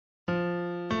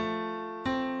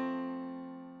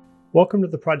Welcome to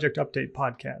the Project Update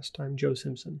podcast. I'm Joe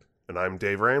Simpson. And I'm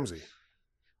Dave Ramsey.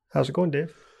 How's it going,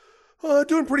 Dave?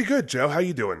 Doing pretty good, Joe. How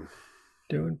you doing?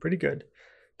 Doing pretty good.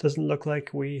 Doesn't look like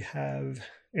we have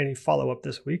any follow-up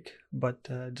this week, but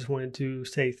just wanted to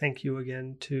say thank you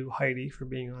again to Heidi for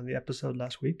being on the episode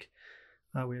last week.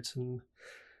 We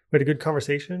had a good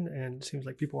conversation, and it seems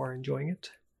like people are enjoying it.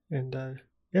 And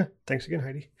yeah, thanks again,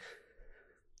 Heidi.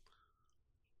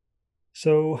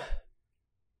 So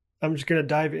I'm just going to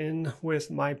dive in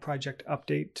with my project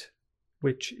update,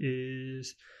 which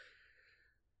is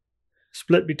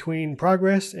split between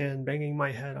progress and banging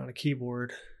my head on a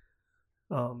keyboard.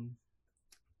 So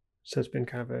it's been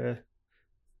kind of a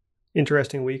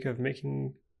interesting week of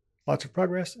making lots of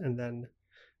progress and then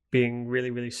being really,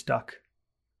 really stuck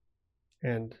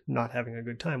and not having a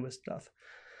good time with stuff.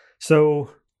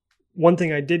 So one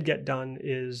thing I did get done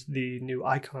is the new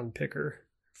icon picker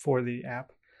for the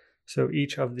app. So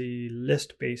each of the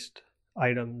list-based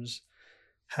items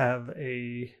have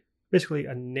basically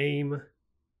a name,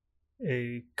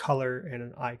 a color, and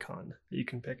an icon that you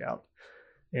can pick out.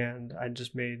 And I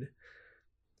just made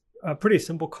a pretty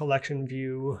simple collection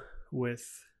view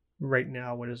with right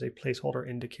now what is a placeholder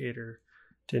indicator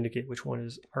to indicate which one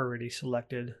is already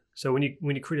selected. So when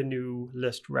you create a new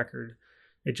list record,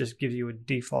 it just gives you a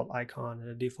default icon and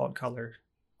a default color,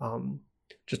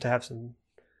 just to have some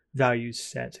values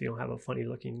set so you don't have a funny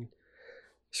looking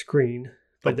screen.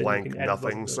 But a blank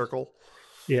nothing circle.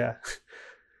 Yeah.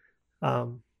 But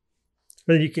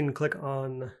then you can click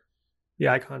on the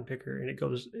icon picker and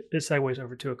it sideways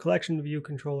over to a collection view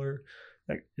controller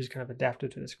that is kind of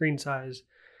adapted to the screen size,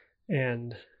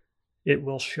 and it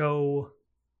will show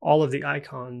all of the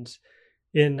icons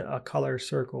in a color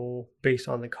circle based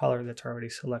on the color that's already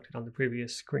selected on the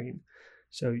previous screen.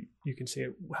 So you can see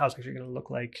how it's actually going to look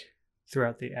like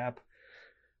throughout the app.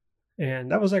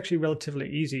 And that was actually relatively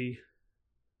easy.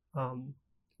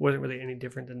 Wasn't really any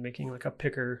different than making like a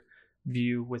picker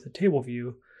view with a table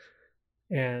view,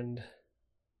 and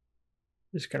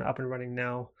it's kind of up and running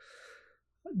now.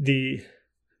 The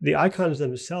icons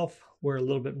themselves were a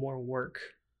little bit more work.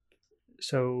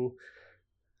 So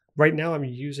right now I'm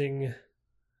using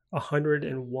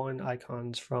 101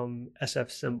 icons from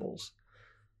SF Symbols,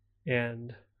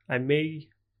 and I may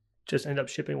just end up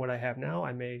shipping what I have now.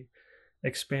 I may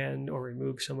expand or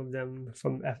remove some of them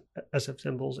from SF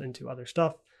Symbols into other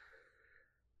stuff.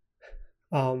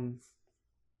 Kind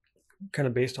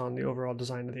of based on the overall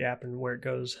design of the app and where it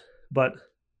goes. But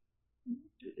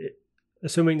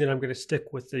assuming that I'm going to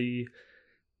stick with the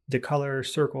color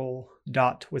circle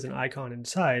dot with an icon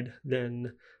inside,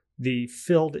 then the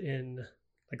filled in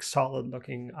like solid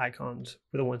looking icons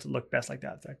were the ones that look best like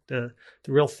that. In fact, the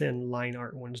real thin line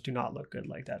art ones do not look good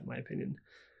like that in my opinion.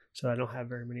 So I don't have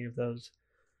very many of those.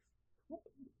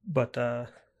 But the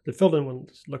filled in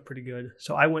ones look pretty good.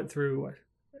 So I went through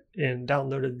and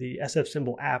downloaded the SF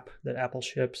Symbol app that Apple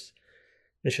ships.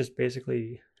 It's just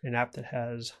basically an app that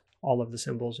has all of the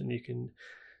symbols, and you can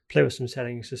play with some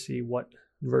settings to see what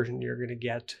version you're going to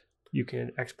get. You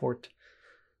can export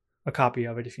a copy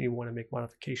of it if you want to make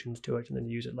modifications to it and then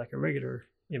use it like a regular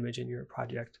image in your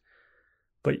project.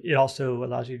 But it also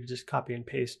allows you to just copy and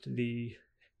paste the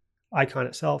icon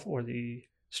itself or the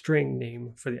string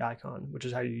name for the icon, which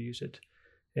is how you use it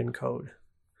in code.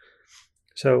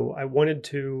 So I wanted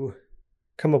to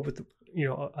come up with,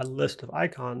 a list of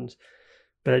icons,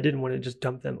 but I didn't want to just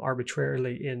dump them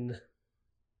arbitrarily in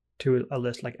to a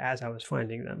list like as I was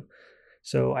finding them.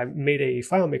 So I made a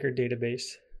FileMaker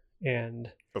database,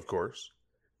 and of course,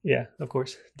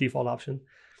 default option.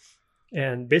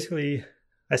 And basically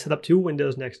I set up two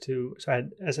windows next to, so I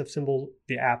had SF Symbol,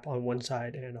 the app on one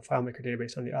side, and a FileMaker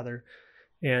database on the other.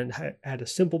 And I had a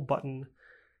simple button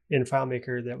in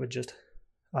FileMaker that would just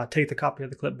take the copy of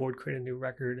the clipboard, create a new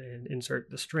record, and insert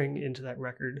the string into that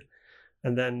record.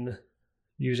 And then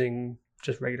using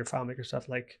just regular FileMaker stuff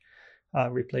like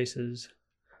replaces,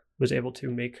 was able to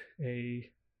make a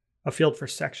field for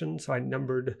sections. So I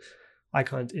numbered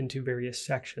icons into various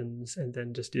sections and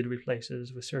then just did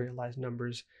replaces with serialized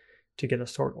numbers to get a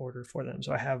sort order for them.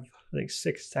 So I have, I think,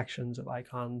 6 sections of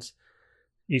icons.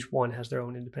 Each one has their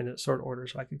own independent sort order,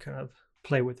 so I could kind of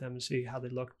play with them and see how they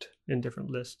looked in different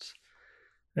lists.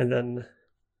 And then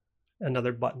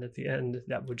another button at the end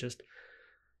that would just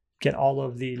get all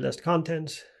of the list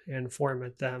contents and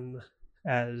format them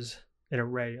as an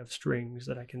array of strings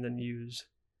that I can then use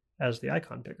as the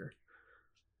icon picker.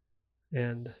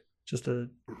 And just a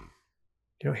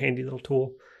handy little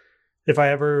tool. If I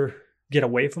ever get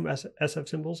away from SF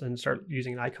Symbols and start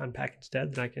using an icon pack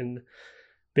instead, then I can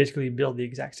basically build the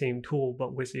exact same tool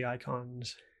but with the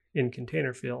icons in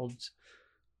container fields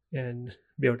and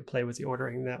be able to play with the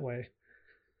ordering that way.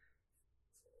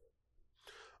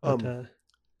 But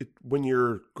when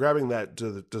you're grabbing that,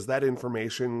 does that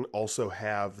information also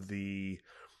have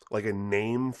like a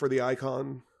name for the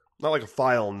icon? Not like a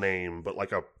file name, but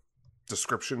like a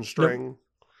description string?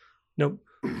 Nope.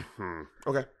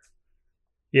 Okay.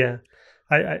 Yeah.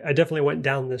 I definitely went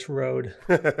down this road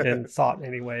and thought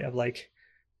anyway of like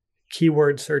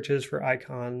keyword searches for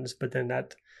icons, but then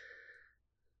that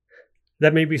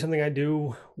may be something I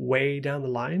do way down the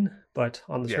line, but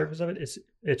on the surface of it,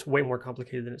 it's way more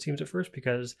complicated than it seems at first,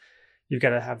 because you've got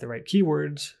to have the right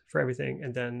keywords for everything,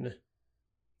 and then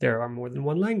there are more than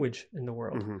one language in the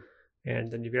world.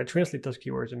 And then you've got to translate those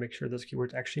keywords and make sure those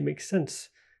keywords actually make sense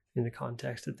in the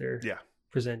context that they're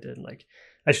presented. Like,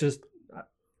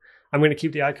 I'm going to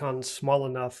keep the icons small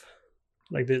enough,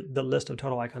 like the list of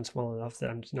total icons small enough, that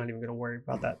I'm just not even going to worry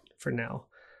about that for now.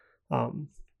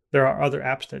 There are other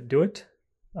apps that do it.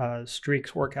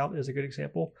 Streaks Workout is a good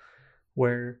example,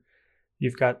 where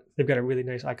they've got a really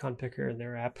nice icon picker in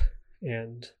their app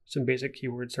and some basic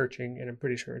keyword searching, and I'm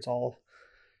pretty sure it's all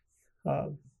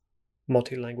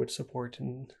multi-language support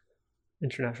and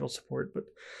international support. But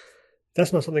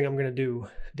that's not something I'm going to do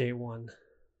day one.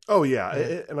 Oh yeah,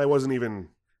 and I wasn't even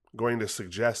going to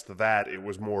suggest that. It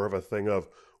was more of a thing of,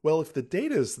 well, if the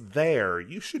data's there,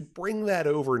 you should bring that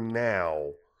over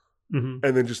now. And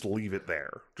then just leave it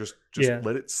there. Just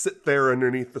let it sit there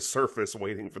underneath the surface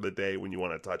waiting for the day when you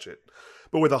want to touch it.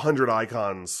 But with 100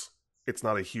 icons, it's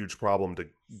not a huge problem to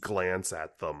glance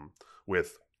at them.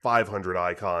 With 500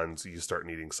 icons, you start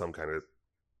needing some kind of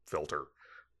filter.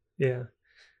 Yeah.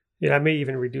 I may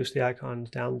even reduce the icons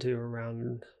down to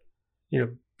around,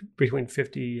 between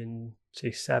 50 and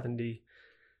say 70,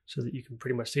 so that you can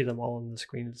pretty much see them all on the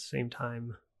screen at the same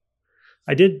time.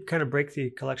 I did kind of break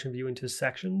the collection view into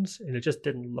sections, and it just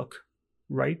didn't look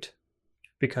right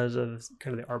because of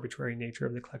kind of the arbitrary nature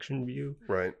of the collection view.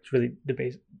 Right. It's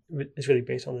really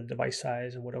based on the device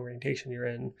size and what orientation you're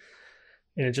in.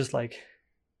 And it's just like,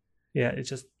 it's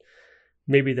just,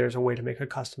 maybe there's a way to make a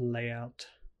custom layout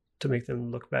to make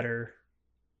them look better,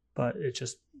 but it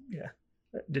just,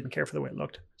 I didn't care for the way it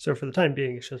looked. So for the time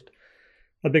being, it's just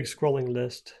a big scrolling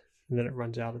list, and then it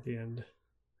runs out at the end.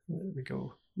 Let me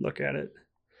go look at it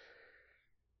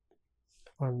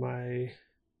on my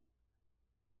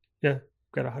got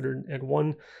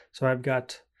 101, so I've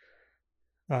got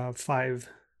 5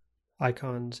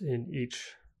 icons in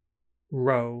each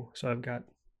row, so I've got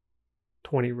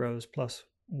 20 rows plus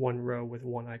one row with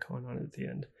one icon on it at the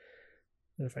end.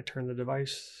 And if I turn the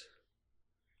device,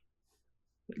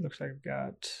 it looks like I've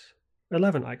got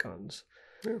 11 icons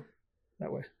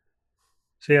that way.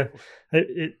 So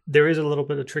there is a little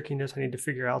bit of trickiness I need to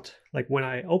figure out. Like when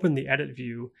I open the edit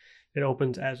view, it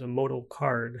opens as a modal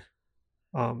card,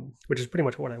 which is pretty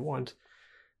much what I want.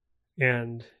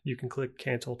 And you can click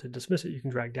cancel to dismiss it. You can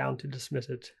drag down to dismiss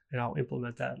it, and I'll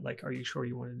implement that. Like, are you sure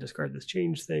you want to discard this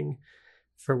change thing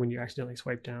for when you accidentally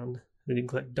swipe down? Then you can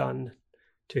click done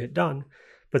to hit done.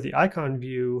 But the icon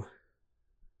view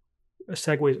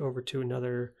segues over to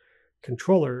another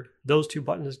controller. Those 2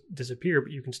 buttons disappear,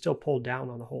 but you can still pull down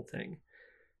on the whole thing.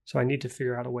 So I need to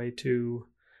figure out a way to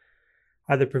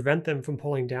either prevent them from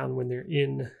pulling down when they're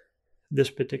in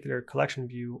this particular collection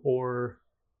view, or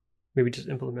maybe just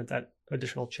implement that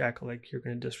additional check, like you're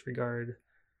going to disregard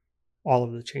all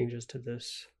of the changes to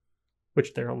this,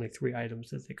 which there are only 3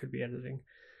 items that they could be editing.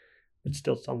 It's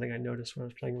still something I noticed when I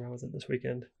was playing around with it this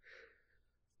weekend.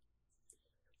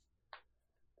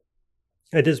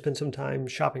 I did spend some time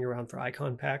shopping around for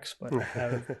icon packs, but I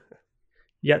have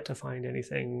yet to find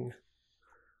anything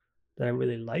that I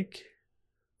really like.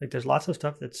 Like, there's lots of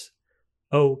stuff that's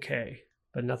okay,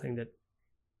 but nothing that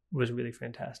was really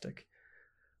fantastic.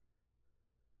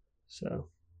 So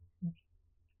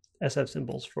SF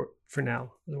symbols for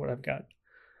now is what I've got.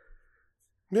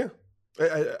 Yeah.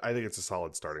 I think it's a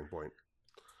solid starting point.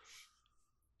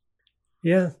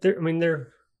 Yeah,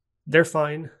 they're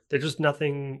fine. There's just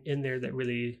nothing in there that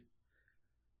really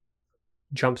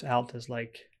jumps out as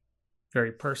like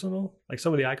very personal. Like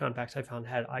some of the icon packs I found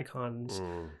had icons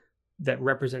that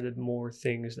represented more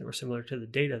things that were similar to the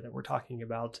data that we're talking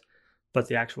about, but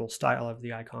the actual style of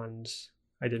the icons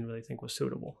I didn't really think was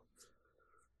suitable.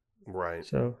 Right.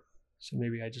 So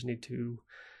maybe I just need to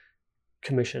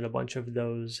commission a bunch of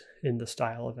those in the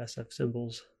style of SF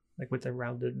symbols, like with the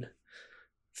rounded,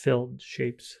 filled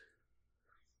shapes.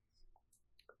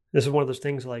 This is one of those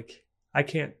things, like, I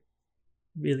can't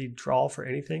really draw for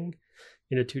anything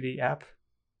in a 2D app,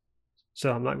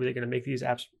 so I'm not really going to make these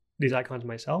icons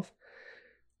myself.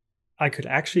 I could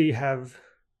actually have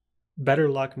better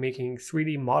luck making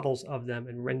 3D models of them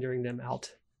and rendering them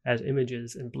out as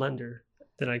images in Blender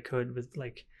than I could with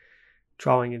like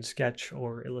drawing in Sketch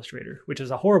or Illustrator, which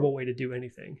is a horrible way to do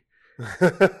anything.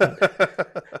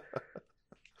 But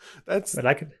that's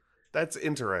but that's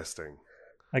interesting.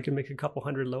 I could make a couple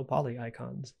hundred low poly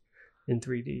icons in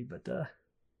 3D. But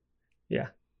yeah,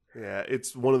 Yeah,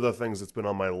 it's one of the things that's been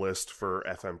on my list for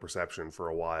FM Perception for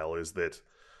a while is that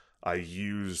I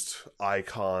used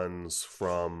icons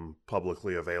from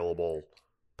publicly available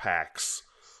packs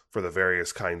for the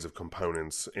various kinds of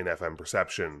components in FM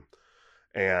Perception.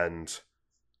 And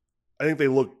I think they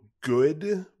look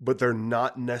good, but they're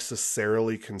not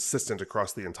necessarily consistent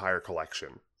across the entire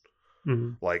collection.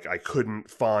 mm-hmm. Like I couldn't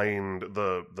find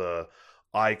the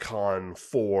icon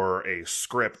for a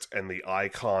script and the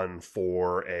icon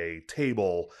for a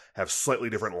table have slightly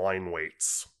different line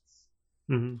weights.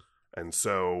 Mm-hmm. And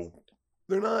so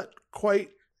they're not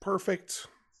quite perfect,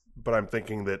 but I'm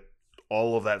thinking that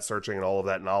all of that searching and all of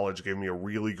that knowledge gave me a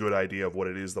really good idea of what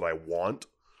it is that I want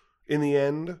in the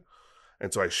end.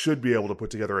 And so I should be able to put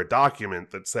together a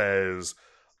document that says,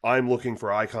 I'm looking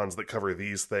for icons that cover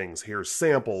these things. Here's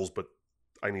samples, but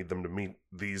I need them to meet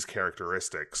these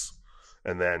characteristics.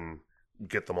 And then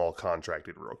get them all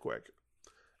contracted real quick.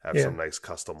 Have some nice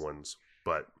custom ones.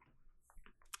 But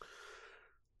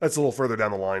that's a little further down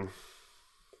the line.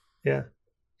 Yeah.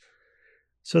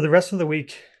 So the rest of the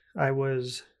week, I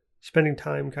was spending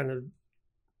time kind of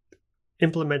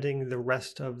implementing the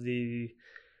rest of the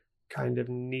kind of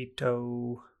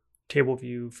neato table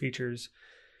view features.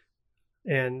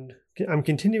 And I'm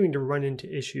continuing to run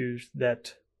into issues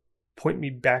that point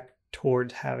me back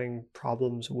towards having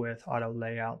problems with auto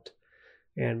layout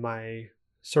and my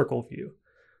circle view.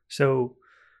 So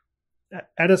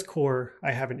at its core,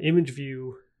 I have an image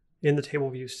view in the table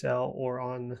view cell or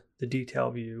on the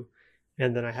detail view.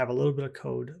 And then I have a little bit of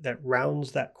code that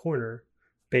rounds that corner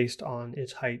based on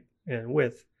its height and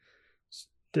width.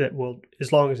 That will,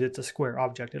 as long as it's a square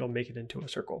object, it'll make it into a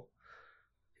circle.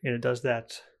 And it does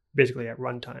that basically at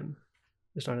runtime.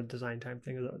 It's not a design time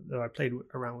thing, though I played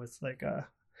around with like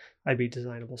IB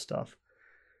designable stuff.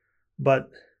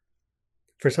 But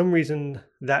for some reason,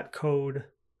 that code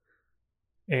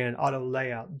and auto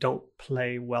layout don't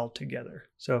play well together.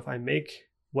 So if I make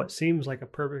what seems like a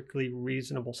perfectly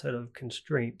reasonable set of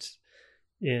constraints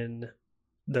in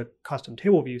the custom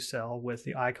table view cell with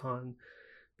the icon,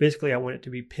 basically I want it to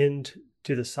be pinned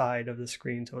to the side of the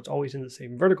screen so it's always in the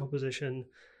same vertical position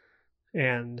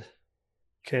and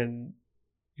can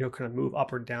kind of move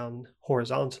up or down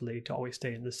horizontally to always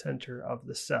stay in the center of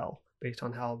the cell based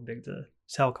on how big the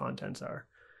cell contents are,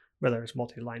 whether it's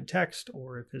multi-line text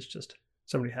or if it's just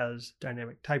somebody has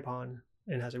dynamic type on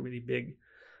and has a really big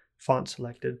font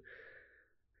selected.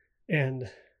 And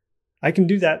I can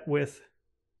do that with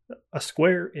a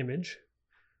square image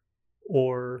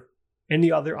or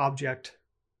any other object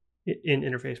in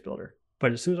Interface Builder.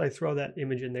 But as soon as I throw that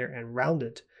image in there and round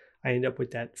it, I end up with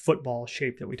that football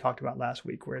shape that we talked about last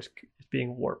week where it's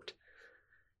being warped.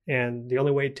 And the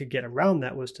only way to get around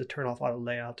that was to turn off auto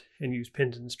layout and use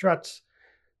pins and struts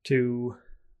to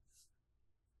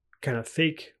kind of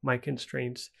fake my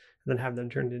constraints and then have them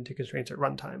turned into constraints at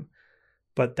runtime.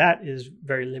 But that is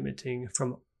very limiting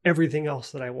from everything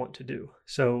else that I want to do.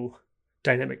 So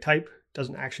dynamic type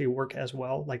doesn't actually work as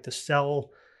well. Like the cell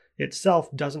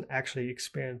itself doesn't actually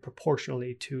expand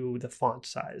proportionally to the font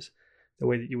size the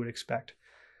way that you would expect.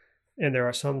 And there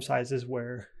are some sizes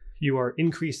where you are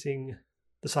increasing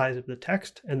the size of the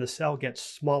text and the cell gets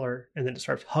smaller and then it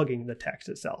starts hugging the text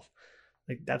itself.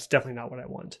 Like that's definitely not what I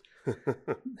want.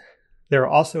 There are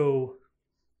also,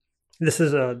 this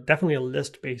is definitely a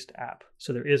list-based app.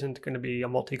 So there isn't going to be a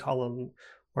multi-column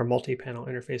or multi-panel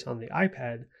interface on the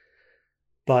iPad,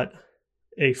 but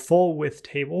a full width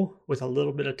table with a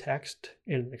little bit of text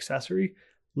and an accessory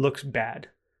looks bad.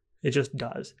 It just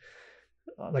does.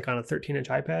 Like on a 13-inch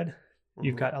iPad,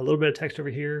 you've got a little bit of text over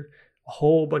here, a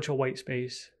whole bunch of white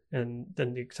space, and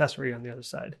then the accessory on the other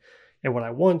side. And what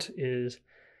I want is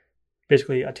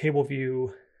basically a table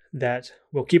view that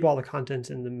will keep all the contents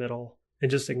in the middle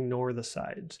and just ignore the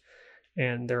sides.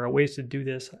 And there are ways to do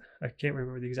this. I can't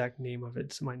remember the exact name of it.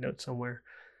 It's in my notes somewhere.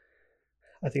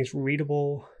 I think it's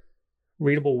readable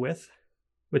width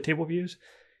with table views.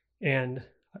 And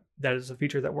that is a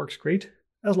feature that works great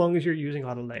as long as you're using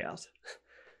auto layout.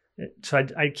 So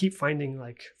I keep finding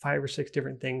like 5 or 6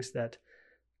 different things that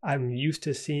I'm used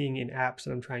to seeing in apps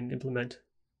that I'm trying to implement,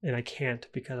 and I can't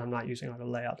because I'm not using auto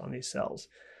layout on these cells.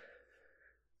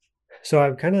 So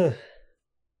I've kind of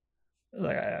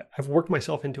I've worked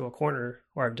myself into a corner,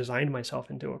 or I've designed myself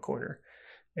into a corner,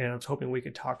 and I was hoping we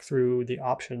could talk through the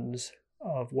options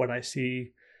of what I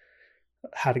see,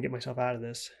 how to get myself out of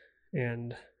this,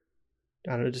 and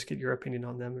I don't know, just get your opinion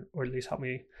on them, or at least help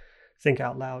me think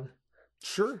out loud.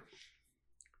 Sure.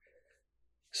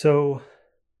 So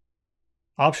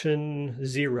option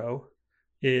 0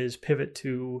 is pivot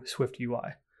to Swift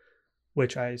UI,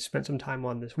 which I spent some time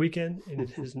on this weekend, and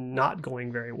it is not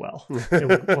going very well.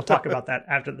 And we'll talk about that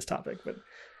after this topic. But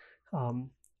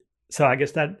so I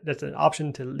guess that's an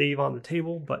option to leave on the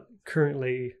table, but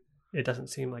currently it doesn't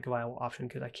seem like a viable option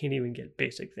because I can't even get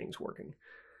basic things working,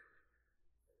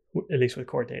 at least with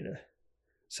core data.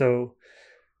 So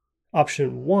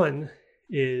option 1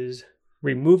 is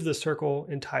remove the circle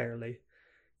entirely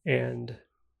and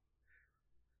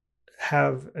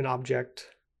have an object,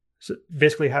 so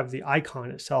basically have the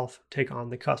icon itself take on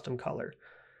the custom color.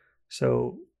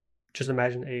 So just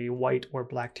imagine a white or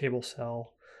black table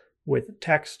cell with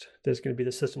text that's going to be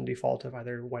the system default of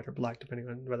either white or black, depending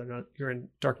on whether or not you're in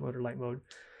dark mode or light mode.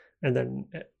 And then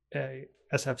a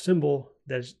SF symbol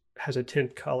that has a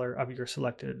tint color of your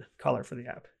selected color for the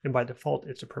app. And by default,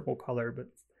 it's a purple color, but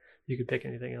you could pick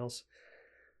anything else.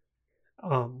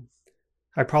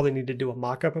 I probably need to do a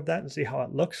mock-up of that and see how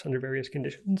it looks under various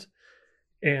conditions.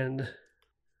 And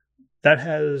that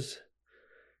has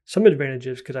some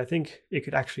advantages because I think it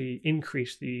could actually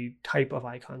increase the type of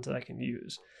icons that I can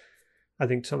use. I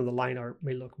think some of the line art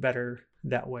may look better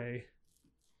that way,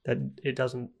 that it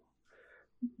doesn't,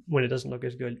 when it doesn't look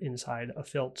as good inside a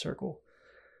filled circle.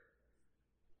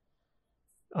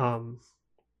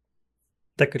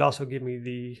 That could also give me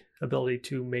the ability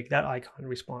to make that icon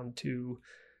respond to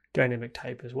dynamic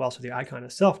type as well. So the icon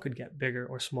itself could get bigger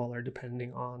or smaller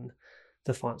depending on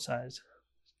the font size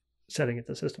setting at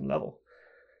the system level.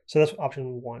 So that's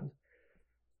option 1.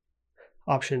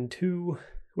 Option 2,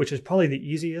 which is probably the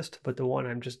easiest, but the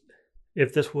one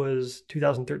if this was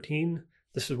 2013,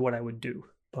 this is what I would do.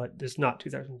 But it's not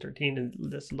 2013, and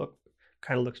this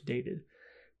kind of looks dated,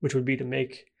 which would be to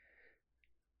make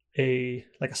a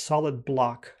solid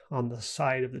block on the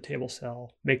side of the table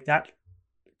cell, make that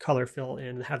color fill in,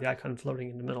 and have the icon floating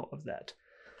in the middle of that.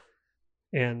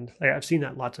 And I've seen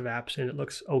that in lots of apps, and it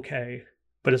looks okay,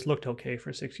 but it's looked okay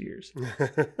for 6 years.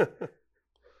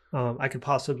 I could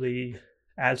possibly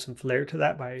add some flair to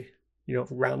that by,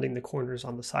 rounding the corners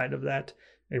on the side of that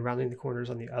and rounding the corners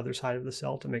on the other side of the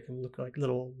cell to make them look like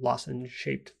little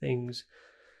lozenge-shaped things.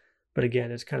 But again,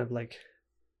 it's kind of like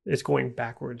it's going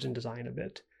backwards in design a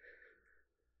bit.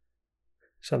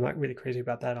 So I'm not really crazy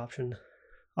about that option.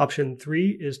 Option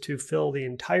 3 is to fill the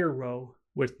entire row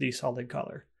with the solid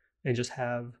color and just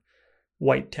have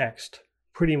white text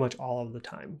pretty much all of the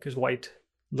time, because white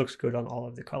looks good on all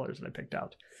of the colors that I picked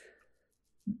out.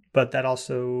 But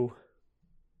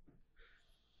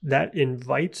that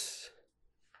invites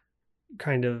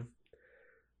kind of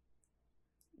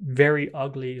very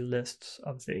ugly lists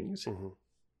of things, kind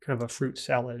of a fruit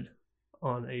salad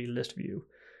on a list view,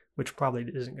 which probably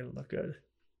isn't going to look good.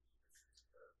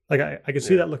 I could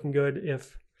see that looking good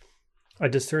if a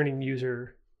discerning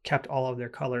user kept all of their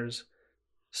colors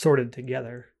sorted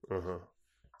together.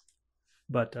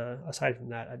 But aside from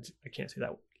that, I can't see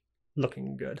that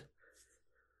looking good.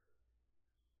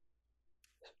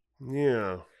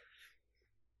 Yeah.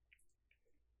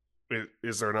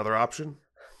 Is there another option?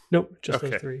 Nope, just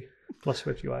those 3 plus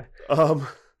Swift UI.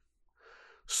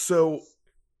 So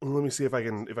let me see if I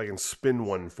can spin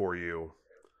one for you.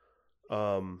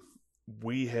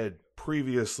 We had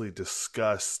previously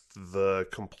discussed the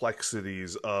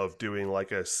complexities of doing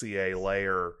like a CA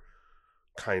layer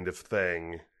kind of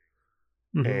thing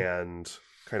and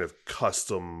kind of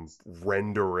custom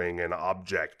rendering an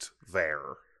object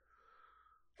there.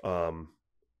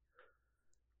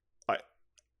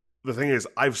 The thing is,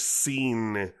 I've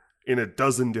seen in a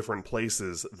dozen different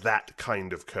places that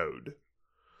kind of code.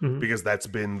 Because that's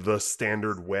been the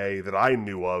standard way that I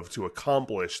knew of to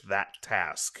accomplish that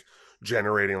task,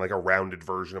 generating like a rounded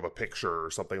version of a picture or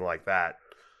something like that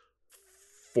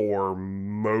for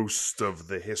most of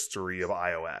the history of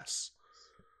iOS.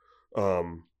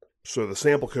 So the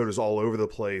sample code is all over the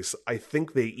place. I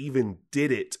think they even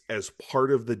did it as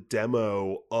part of the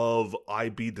demo of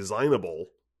IB Designable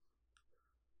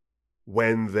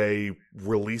when they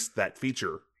released that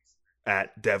feature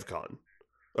at DevCon.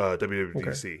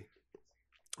 WWDC,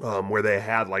 where they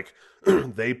had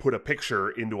they put a picture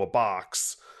into a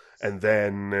box and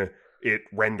then it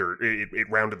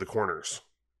rounded the corners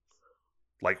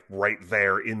right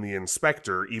there in the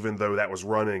inspector, even though that was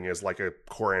running as like a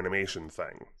core animation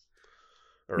thing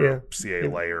or CA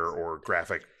layer or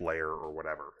graphic layer or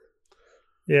whatever.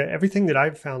 Yeah, everything that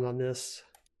I've found on this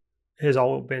has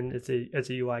all been at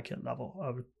the UI kit level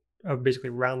of basically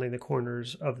rounding the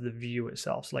corners of the view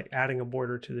itself. So like adding a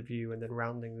border to the view and then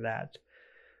rounding that.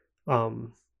 I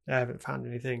haven't found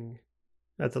anything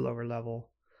at the lower level.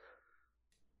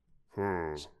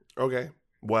 Okay.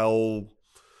 Well,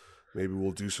 maybe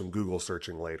we'll do some Google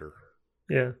searching later.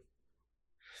 Yeah.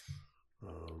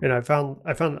 And I found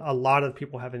a lot of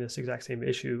people having this exact same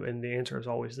issue, and the answer is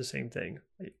always the same thing.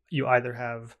 You either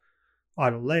have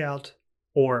auto layout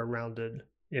or a rounded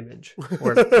image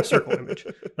or a circle image.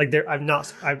 Like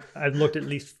I've looked at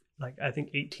least like I think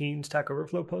 18 Stack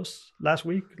Overflow posts last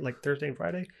week, like Thursday and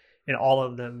Friday, and all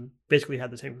of them basically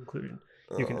had the same conclusion.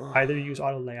 You can either use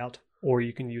auto layout or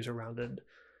you can use a rounded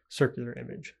circular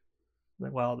image. I'm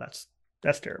like, well, that's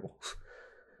terrible.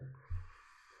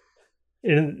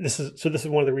 And this is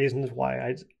one of the reasons why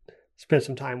I spent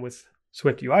some time with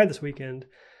Swift UI this weekend,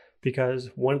 because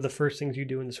one of the first things you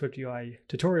do in the Swift UI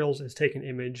tutorials is take an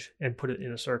image and put it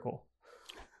in a circle.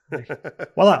 Like,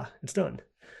 voila, it's done.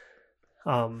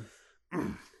 But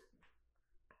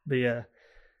yeah,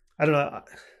 I don't know.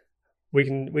 We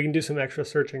can do some extra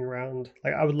searching around.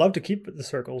 Like, I would love to keep the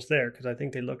circles there because I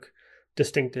think they look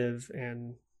distinctive,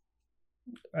 and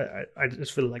I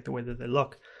just really like the way that they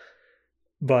look.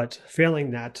 But failing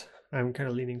that, I'm kind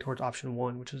of leaning towards option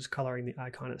 1, which is coloring the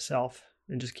icon itself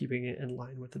and just keeping it in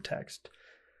line with the text,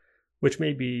 which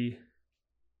may be,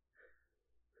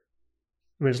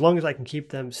 I mean, as long as I can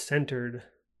keep them centered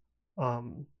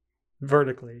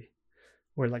vertically,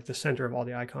 where like the center of all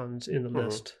the icons in the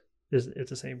list is at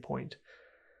the same point,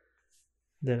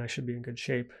 then I should be in good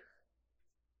shape.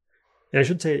 And I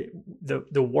should say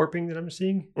the warping that I'm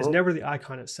seeing is never the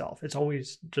icon itself. It's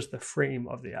always just the frame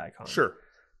of the icon. Sure.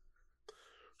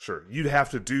 You'd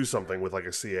have to do something with like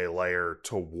a CA layer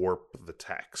to warp the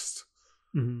text.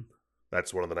 Mm-hmm.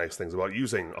 That's one of the nice things about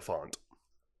using a font.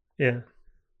 Yeah.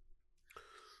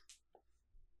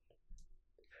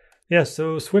 Yeah,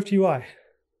 so Swift UI.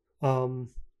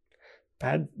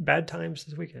 Bad times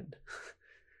this weekend.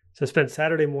 So I spent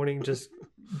Saturday morning just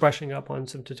brushing up on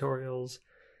some tutorials,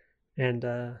 and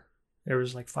there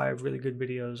was like 5 really good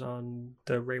videos on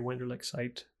the Ray Wenderlich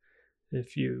site.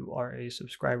 If you are a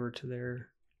subscriber to their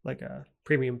like a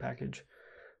premium package,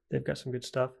 they've got some good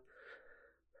stuff.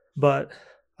 But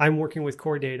I'm working with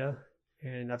core data,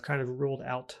 and I've kind of ruled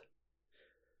out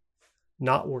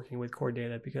not working with core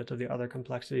data because of the other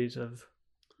complexities of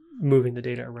moving the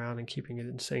data around and keeping it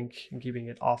in sync and keeping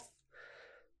it off.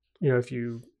 You know, if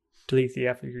you delete the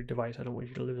app of your device, I don't want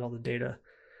you to lose all the data.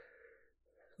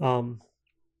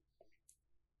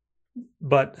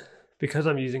 But because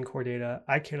I'm using core data,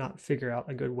 I cannot figure out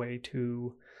a good way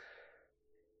to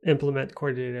implement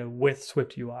core data with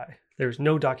Swift UI. There's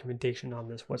no documentation on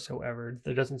this whatsoever.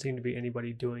 There doesn't seem to be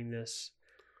anybody doing this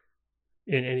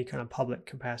in any kind of public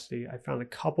capacity. I found a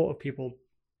couple of people,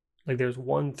 like there's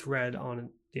one thread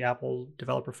on the Apple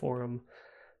developer forum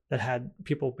that had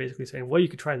people basically saying, well, you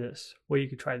could try this. Well, you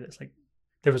could try this. Like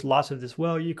there was lots of this,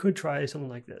 well, you could try something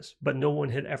like this, but no one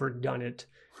had ever done it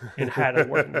and had a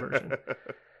working version.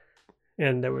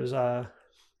 And there was, I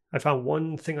found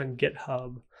one thing on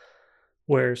GitHub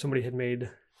where somebody had made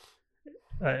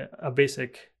a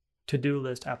basic to-do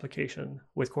list application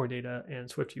with core data and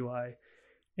Swift UI,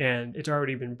 and it's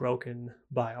already been broken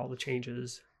by all the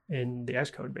changes in the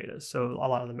Xcode betas. So a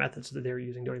lot of the methods that they're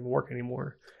using don't even work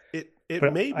anymore.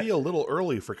 It may be a little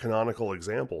early for canonical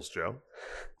examples, Joe.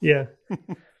 Yeah.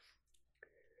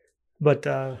 But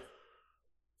I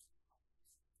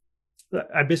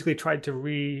basically tried to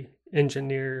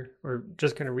re-engineer or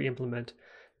just kind of re-implement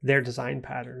their design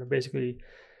pattern of basically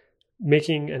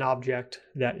making an object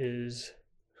that is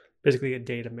basically a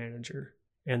data manager.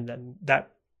 And then that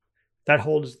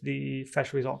holds the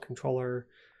fetch result controller.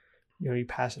 You know, you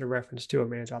pass it a reference to a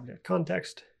manage object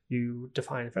context. You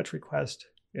define a fetch request.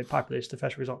 It populates the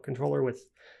fetch result controller with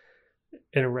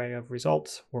an array of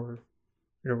results, or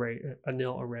a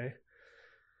nil array,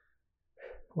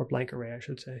 or blank array, I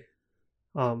should say.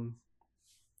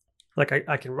 Like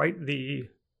I can write the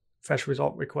fetch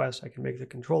result request. I can make the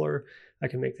controller. I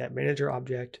can make that manager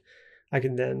object. I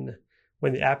can then,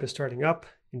 when the app is starting up,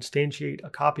 instantiate a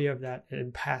copy of that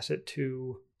and pass it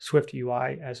to Swift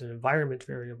UI as an environment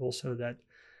variable so that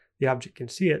the object can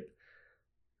see it.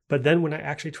 But then when I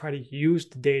actually try to use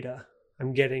the data,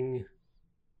 I'm getting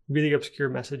really obscure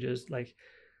messages like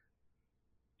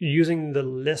using the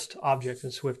list object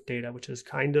in Swift data, which is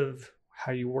kind of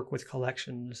how you work with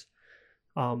collections.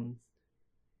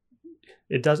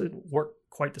 It doesn't work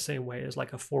quite the same way as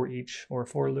like a for each or a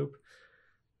for loop.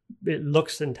 It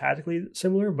looks syntactically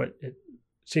similar, but it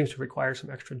seems to require some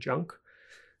extra junk.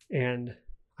 And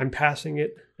I'm passing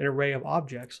it an array of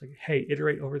objects like, hey,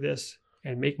 iterate over this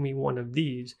and make me one of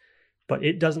these, but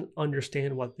it doesn't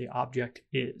understand what the object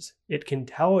is. It can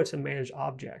tell it's a managed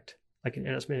object, like an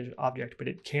NS managed object, but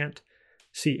it can't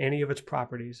see any of its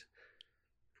properties.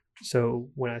 So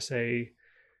when I say,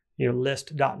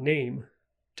 list.name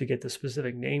to get the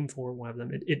specific name for one of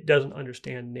them, it doesn't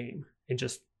understand name and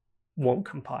just won't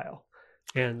compile.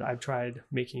 And I've tried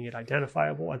making it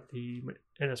identifiable at the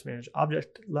NS managed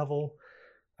object level.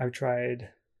 I've tried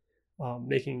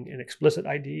making an explicit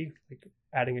ID, like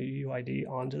adding a UUID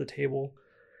onto the table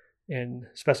and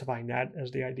specifying that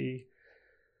as the ID.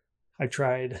 I've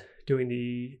tried doing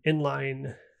the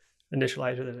inline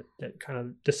initializer that kind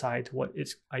of decides what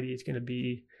its ID is going to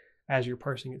be as you're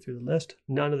parsing it through the list.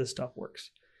 None of this stuff works.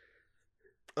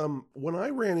 When I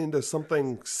ran into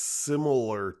something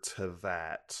similar to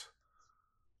that,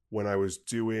 when I was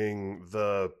doing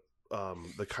the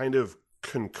kind of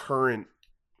concurrent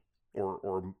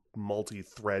or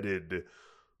multi-threaded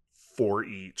for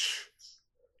each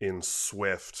in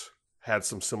Swift, had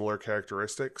some similar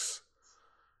characteristics.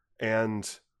 And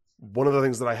one of the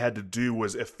things that I had to do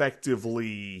was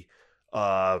effectively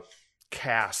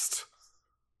cast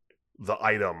the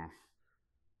item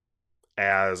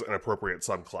as an appropriate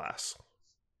subclass.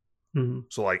 Mm-hmm.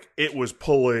 So like it was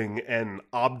pulling an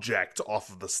object off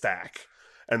of the stack.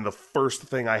 And the first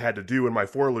thing I had to do in my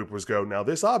for loop was go, now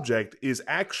this object is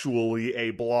actually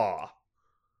a blah.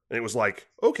 And it was like,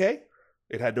 okay,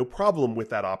 it had no problem with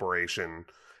that operation.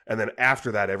 And then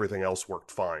after that, everything else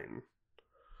worked fine.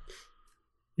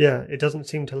 Yeah, it doesn't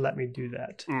seem to let me do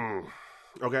that.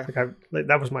 Okay.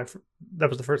 That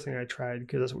was the first thing I tried,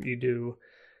 because that's what you do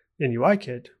in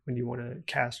UIKit when you want to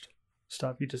cast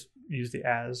stuff. You just use the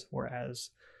as or as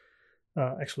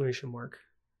exclamation mark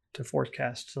to force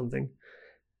cast something,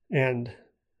 and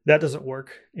that doesn't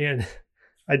work. And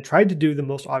I tried to do the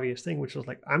most obvious thing, which was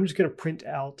like, I'm just going to print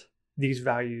out these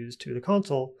values to the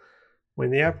console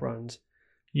when the app runs.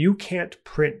 You can't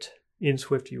print in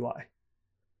Swift UI.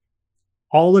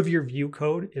 All of your view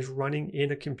code is running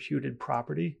in a computed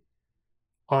property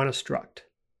on a struct.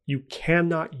 You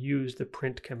cannot use the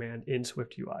print command in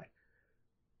Swift UI.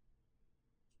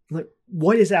 Like,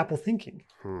 what is Apple thinking?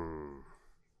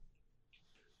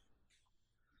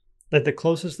 Like, the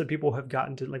closest that people have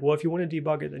gotten to, like, well, if you want to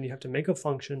debug it, then you have to make a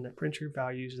function that prints your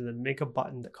values and then make a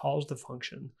button that calls the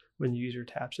function when the user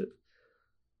taps it.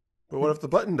 But what if the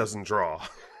button doesn't draw?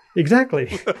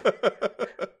 Exactly.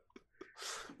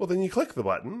 Well, then you click the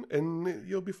button and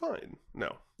you'll be fine.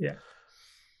 No. Yeah.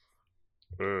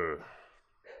 Ugh.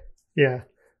 Yeah.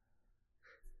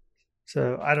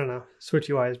 So I don't know. Switch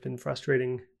UI has been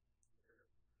frustrating.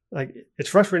 Like, it's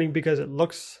frustrating because it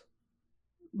looks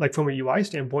like, from a UI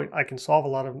standpoint, I can solve a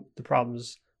lot of the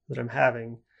problems that I'm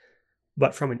having.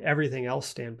 But from an everything else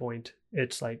standpoint,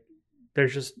 it's like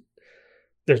there's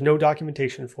no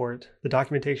documentation for it. The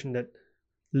documentation that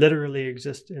literally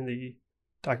exists in the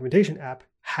documentation app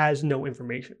has no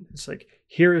information. It's like,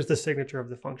 here is the signature of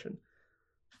the function.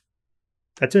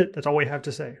 That's it. That's all we have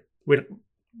to say. We're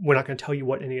not going to tell you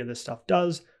what any of this stuff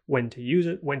does, when to use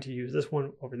it, when to use this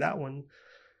one over that one.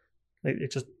 Like,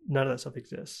 it just, none of that stuff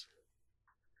exists.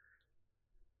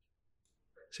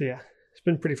 So yeah, it's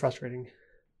been pretty frustrating.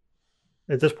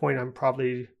 At this point, I'm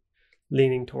probably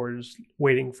leaning towards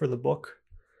waiting for the book.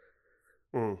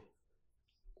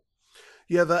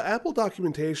 Yeah, the Apple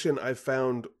documentation I've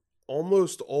found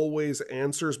almost always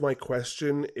answers my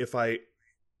question if I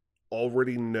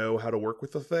already know how to work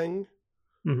with the thing.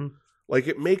 Mm-hmm. Like,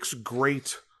 it makes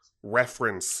great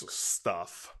reference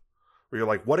stuff where you're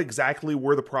like, what exactly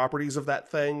were the properties of that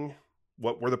thing?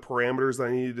 What were the parameters that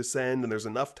I needed to send? And there's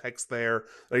enough text there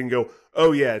that I can go,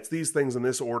 oh yeah, it's these things in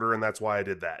this order, and that's why I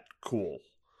did that. Cool.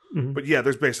 Mm-hmm. But yeah,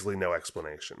 there's basically no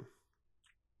explanation.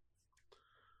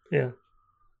 Yeah.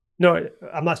 No,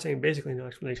 I'm not saying basically no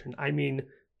explanation. I mean,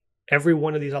 every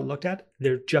one of these I looked at,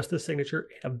 they're just a signature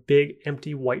in a big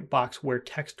empty white box where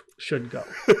text should go.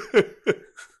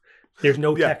 There's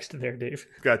no text there, Dave.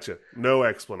 Gotcha. No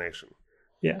explanation.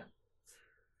 Yeah.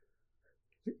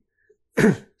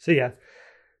 So yeah,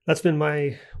 that's been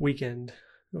my weekend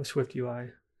with Swift UI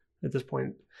at this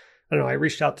point. I don't know. I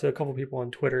reached out to a couple people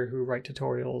on Twitter who write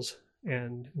tutorials,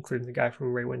 and including the guy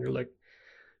from Ray Wenderlich,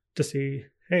 to see,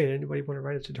 hey, anybody want to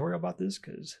write a tutorial about this?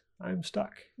 Because I'm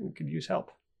stuck and could use help.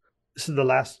 This is the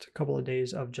last couple of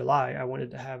days of July. I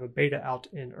wanted to have a beta out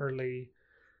in early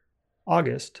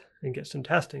August and get some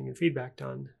testing and feedback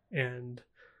done. And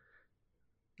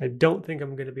I don't think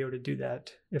I'm going to be able to do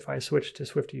that if I switch to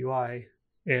Swift UI.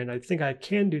 And I think I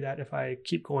can do that if I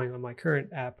keep going on my current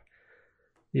app,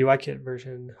 the UIKit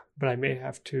version, but I may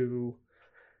have to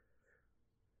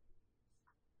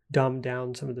dumb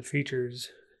down some of the features,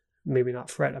 maybe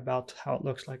not fret about how it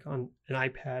looks like on an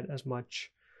iPad as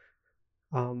much.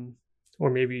 Or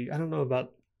maybe, I don't know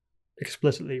about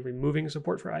explicitly removing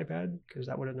support for iPad, because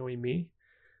that would annoy me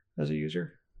as a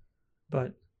user.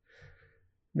 But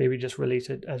maybe just release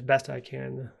it as best I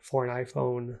can for an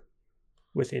iPhone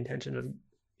with the intention of,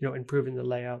 improving the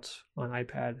layouts on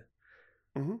iPad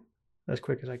as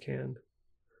quick as I can.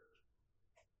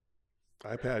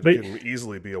 iPad But can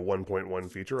easily be a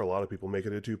 1.1 feature. A lot of people make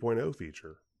it a 2.0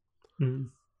 feature.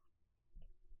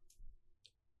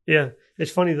 Yeah,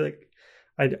 it's funny that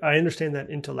I understand that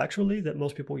intellectually that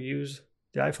most people use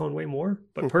the iPhone way more,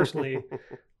 but personally,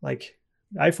 like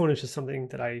the iPhone is just something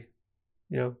that I,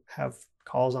 have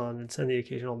calls on and send the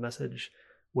occasional message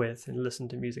with and listen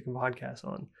to music and podcasts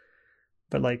on.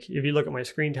 But like if you look at my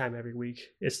screen time every week,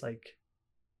 it's like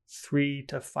 3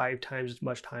 to 5 times as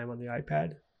much time on the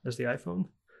iPad as the iPhone.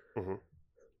 Which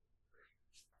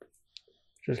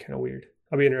is kind of weird.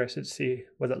 I'll be interested to see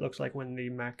what that looks like when the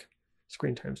Mac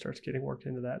screen time starts getting worked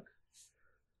into that.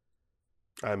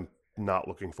 I'm not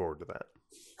looking forward to that.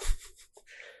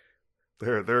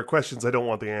 There are questions I don't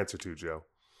want the answer to, Joe.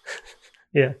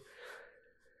 Yeah.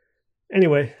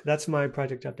 Anyway, that's my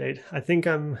project update. I think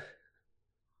I'm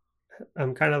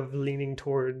kind of leaning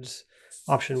towards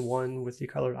option 1 with the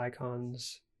colored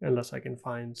icons, unless I can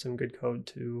find some good code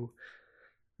to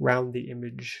round the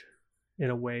image in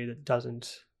a way that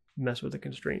doesn't mess with the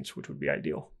constraints, which would be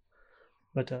ideal.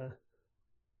 But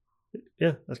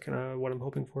yeah, that's kind of what I'm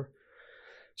hoping for.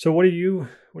 So what have you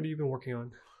been working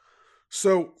on?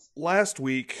 So last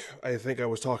week, I think I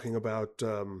was talking about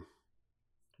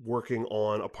working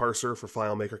on a parser for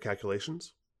FileMaker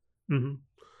calculations.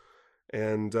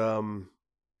 And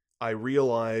I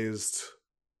realized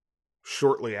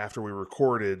shortly after we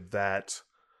recorded that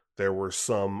there were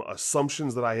some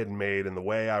assumptions that I had made in the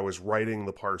way I was writing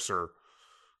the parser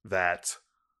that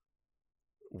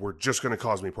were just going to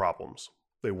cause me problems.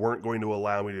 They weren't going to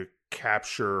allow me to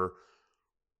capture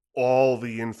all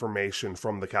the information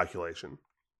from the calculation.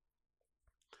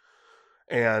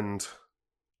 And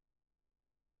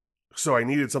so I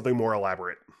needed something more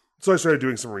elaborate. So I started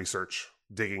doing some research,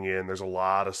 digging in. There's a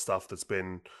lot of stuff that's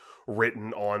been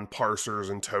written on parsers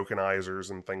and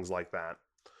tokenizers and things like that.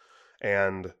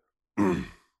 And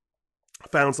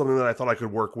found something that I thought I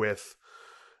could work with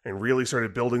and really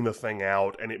started building the thing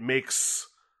out. And it makes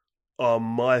a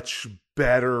much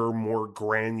better, more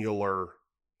granular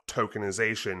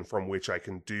tokenization from which I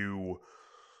can do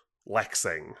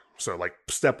lexing. So like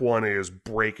step 1 is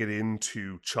break it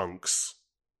into chunks.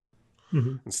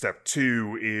 And step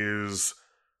 2 is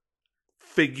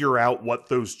figure out what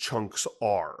those chunks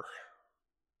are.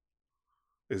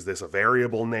 Is this a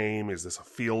variable name? Is this a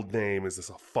field name? Is this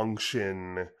a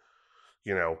function?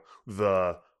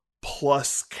 The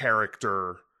plus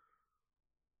character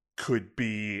could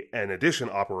be an addition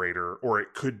operator, or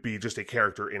it could be just a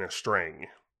character in a string.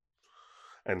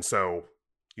 And so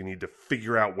you need to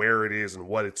figure out where it is and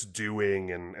what it's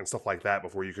doing and stuff like that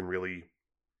before you can really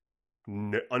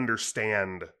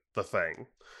understand the thing.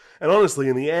 And honestly,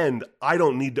 in the end, I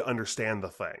don't need to understand the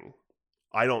thing.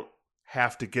 I don't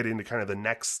have to get into kind of the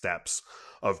next steps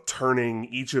of turning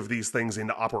each of these things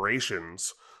into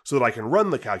operations so that I can run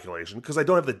the calculation, because I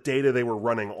don't have the data they were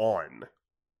running on.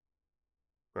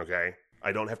 Okay?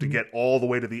 I don't have to get all the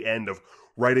way to the end of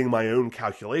writing my own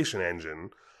calculation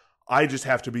engine. I just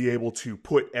have to be able to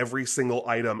put every single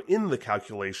item in the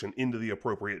calculation into the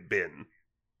appropriate bin.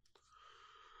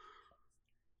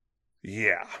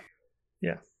 Yeah.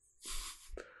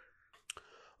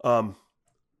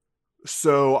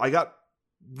 So I got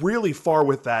really far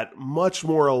with that, much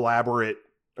more elaborate.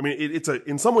 I mean,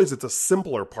 in some ways it's a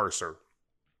simpler parser,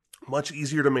 much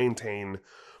easier to maintain,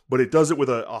 but it does it with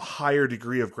a higher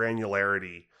degree of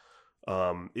granularity.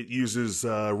 It uses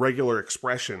regular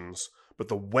expressions, but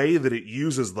the way that it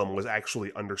uses them was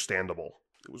actually understandable.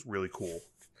 It was really cool.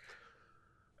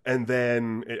 And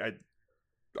then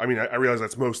I realize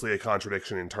that's mostly a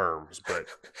contradiction in terms, but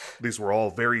these were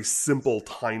all very simple,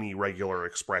 tiny, regular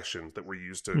expressions that were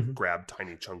used to grab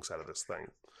tiny chunks out of this thing.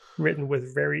 Written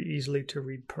with very easily to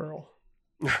read Perl.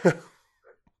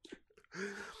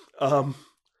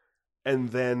 And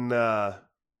then I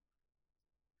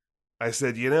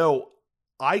said,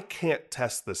 I can't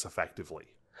test this effectively.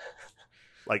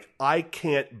 Like, I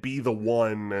can't be the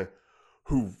one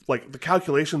who, like, the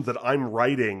calculations that I'm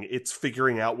writing, it's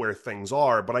figuring out where things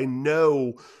are, but I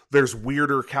know there's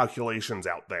weirder calculations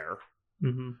out there.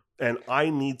 And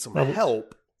I need some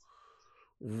help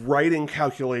writing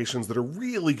calculations that are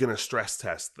really going to stress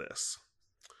test this.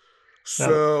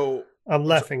 So I'm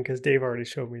laughing because Dave already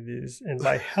showed me these. And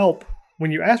by help,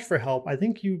 when you asked for help, I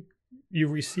think you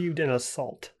received an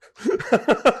assault.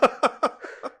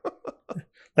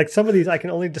 Like some of these I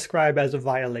can only describe as a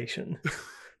violation.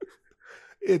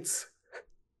 it's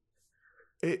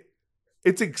it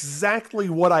it's exactly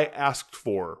what I asked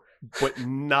for, but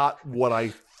not what I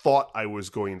thought I was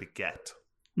going to get.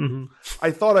 Mm-hmm.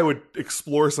 I thought I would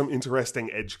explore some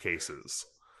interesting edge cases.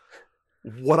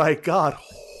 What I got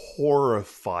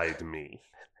horrified me.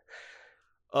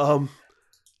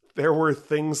 There were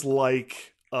things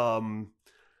like the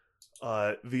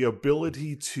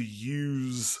ability to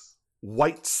use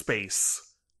white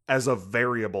space as a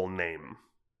variable name.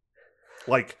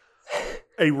 Like,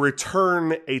 a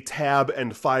return, a tab,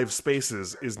 and 5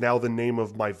 spaces is now the name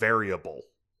of my variable.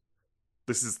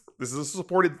 This is a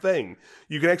supported thing.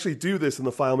 You can actually do this in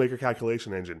the FileMaker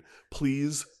calculation engine.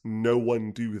 Please, no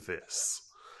one do this.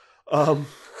 There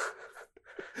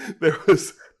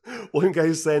was one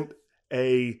guy sent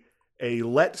a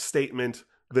let statement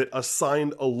that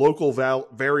assigned a local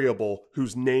variable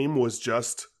whose name was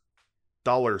just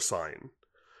 $,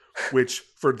 which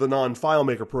for the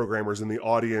non-FileMaker programmers in the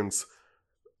audience,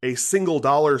 a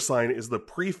single $sign is the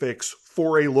prefix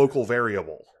for a local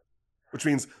variable, which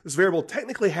means this variable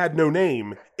technically had no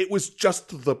name. It was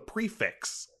just the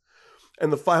prefix.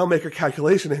 And the FileMaker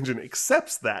calculation engine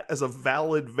accepts that as a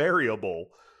valid variable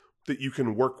that you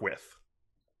can work with.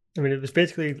 I mean, it was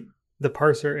basically the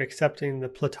parser accepting the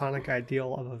Platonic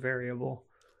ideal of a variable.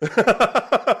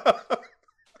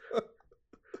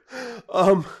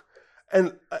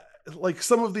 And like,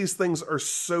 some of these things are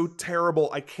so terrible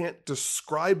I can't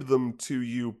describe them to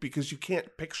you because you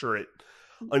can't picture it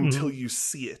until you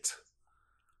see it.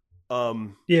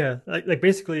 Yeah, like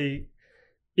basically,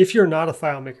 if you're not a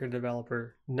FileMaker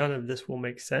developer, none of this will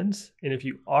make sense. And if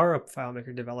you are a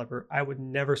FileMaker developer, I would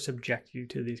never subject you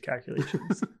to these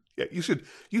calculations. Yeah,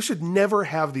 you should never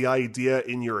have the idea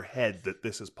in your head that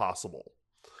this is possible.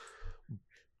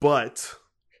 But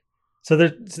so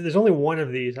there's only one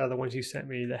of these out of the ones you sent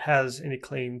me that has any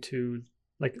claim to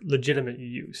like legitimate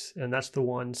use, and that's the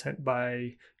one sent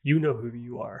by you know who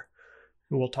you are.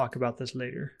 And we'll talk about this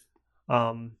later.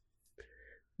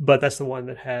 But that's the one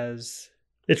that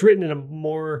it's written in a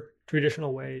more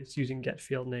traditional way. It's using get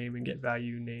field name and get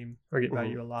value name, or get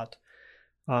value a lot,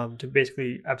 to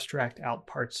basically abstract out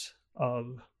parts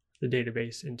of the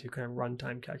database into kind of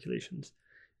runtime calculations.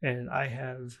 And I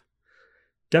have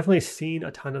definitely seen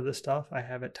a ton of this stuff. I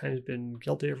have at times been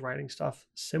guilty of writing stuff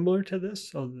similar to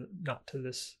this, so not to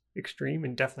this extreme,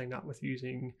 and definitely not with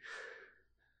using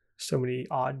so many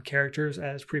odd characters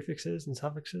as prefixes and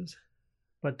suffixes.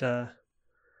 But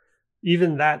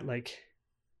even that, like,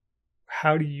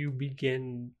 how do you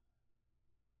begin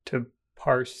to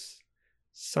parse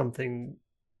something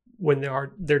when there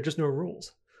are just no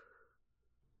rules?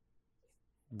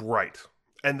 Right.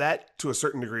 And that, to a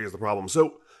certain degree, is the problem.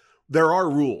 So there are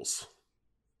rules.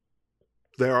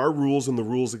 There are rules, and the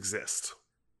rules exist.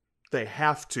 They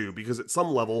have to, because at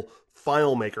some level,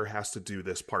 FileMaker has to do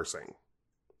this parsing.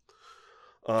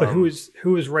 But who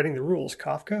is writing the rules?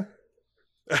 Kafka?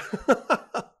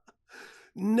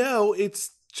 No,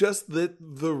 it's just that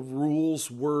the rules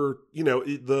were,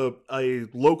 a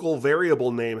local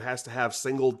variable name has to have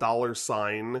single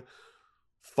 $sign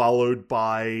followed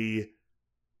by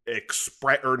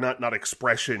not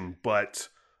expression, but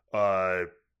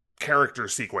character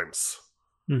sequence.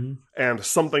 Mm-hmm. And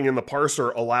something in the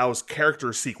parser allows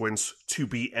character sequence to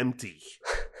be empty.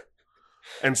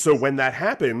 And so when that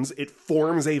happens, it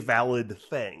forms a valid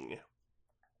thing.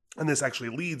 And this actually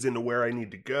leads into where I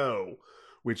need to go,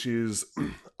 which is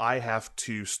I have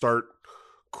to start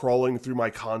crawling through my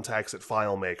contacts at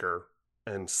FileMaker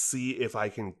and see if I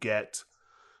can get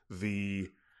the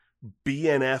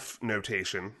BNF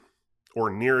notation, or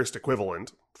nearest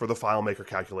equivalent, for the FileMaker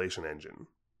calculation engine.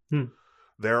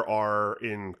 There are,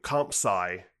 in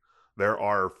CompSci, there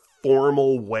are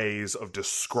formal ways of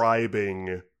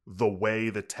describing the way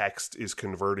the text is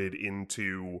converted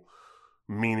into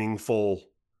meaningful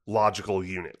logical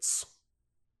units.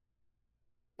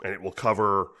 And it will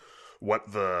cover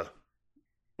what the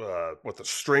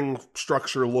string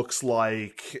structure looks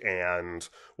like, and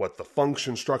what the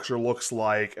function structure looks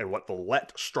like, and what the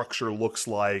let structure looks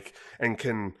like, and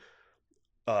can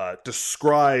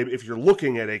describe, if you're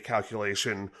looking at a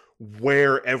calculation,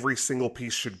 where every single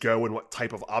piece should go and what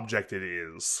type of object it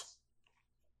is.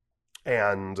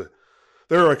 And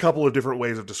there are a couple of different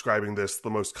ways of describing this. The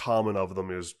most common of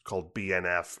them is called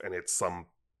BNF, and it's some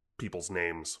people's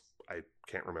names. I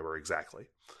can't remember exactly.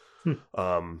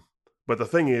 But the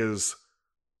thing is,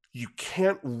 you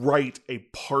can't write a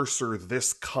parser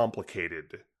this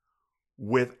complicated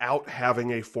without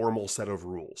having a formal set of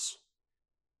rules.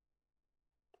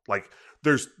 Like,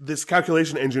 this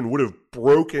calculation engine would have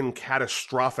broken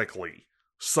catastrophically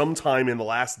sometime in the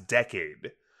last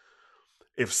decade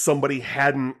if somebody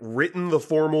hadn't written the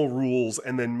formal rules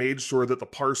and then made sure that the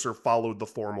parser followed the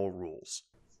formal rules.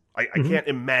 I can't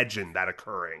imagine that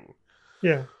occurring.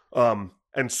 Yeah.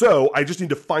 And so I just need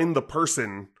to find the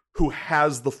person who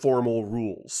has the formal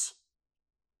rules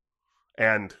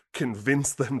and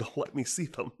convince them to let me see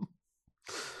them.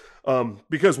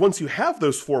 Because once you have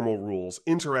those formal rules,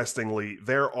 interestingly,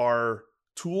 there are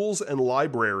tools and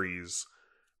libraries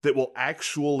that will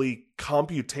actually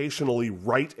computationally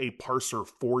write a parser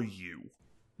for you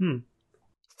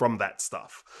from that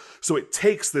stuff. So it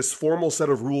takes this formal set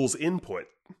of rules input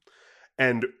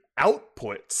and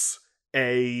outputs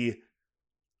a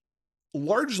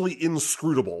largely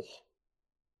inscrutable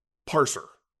parser.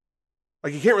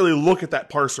 Like, you can't really look at that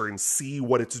parser and see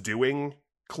what it's doing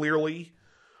clearly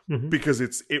because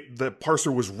the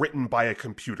parser was written by a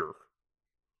computer.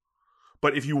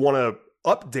 But if you want to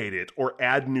update it or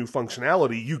add new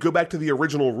functionality, you go back to the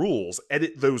original rules,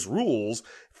 edit those rules,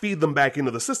 feed them back into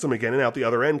the system again, and out the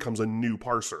other end comes a new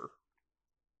parser.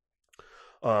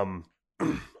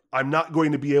 I'm not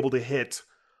going to be able to hit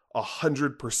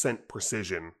 100%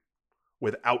 precision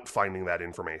without finding that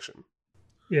information.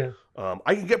 Yeah.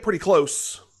 I can get pretty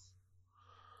close,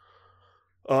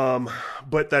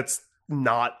 but that's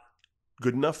not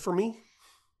good enough for me.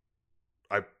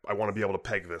 I want to be able to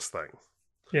peg this thing.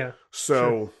 Yeah.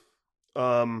 So,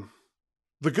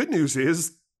 the good news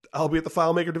is I'll be at the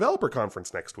FileMaker Developer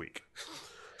Conference next week.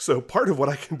 So part of what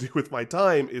I can do with my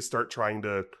time is start trying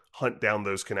to hunt down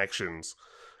those connections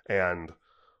and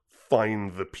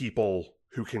find the people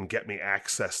who can get me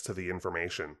access to the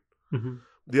information.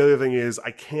 The other thing is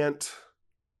I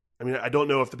don't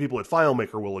know if the people at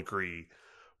FileMaker will agree,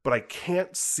 but I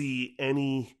can't see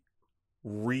any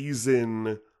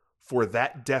reason for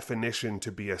that definition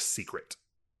to be a secret.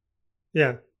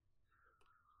 Yeah.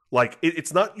 Like,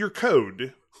 it's not your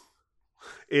code.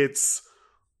 It's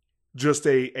just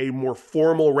a more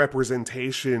formal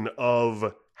representation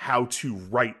of how to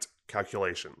write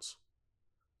calculations.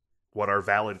 What are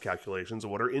valid calculations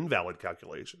and what are invalid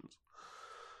calculations.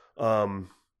 Well,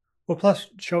 plus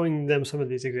showing them some of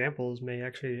these examples may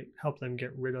actually help them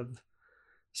get rid of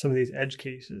some of these edge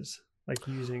cases, like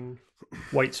using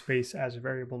white space as a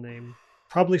variable name.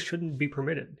 Probably shouldn't be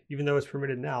permitted, even though it's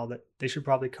permitted now. That they should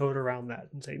probably code around that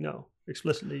and say, no,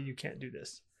 explicitly you can't do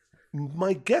this.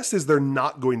 My guess is they're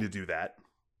not going to do that.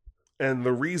 And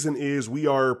the reason is we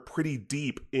are pretty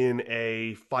deep in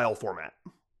a file format.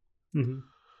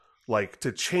 Like,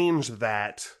 to change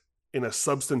that in a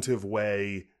substantive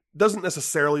way doesn't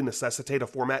necessarily necessitate a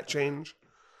format change.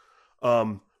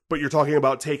 But you're talking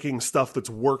about taking stuff that's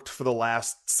worked for the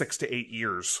last 6 to 8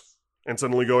 years and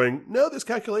suddenly going, no, this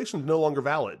calculation is no longer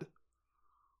valid.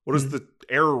 What does the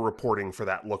error reporting for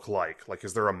that look like? Like,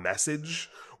 is there a message?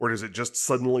 Or does it just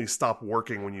suddenly stop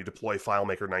working when you deploy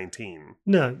FileMaker 19?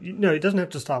 No, it doesn't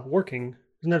have to stop working.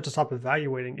 It doesn't have to stop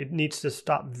evaluating. It needs to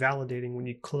stop validating when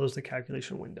you close the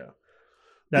calculation window.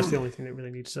 That's the only thing that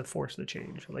really needs to force the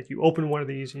change. Like, you open one of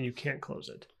these and you can't close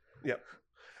it. Yep.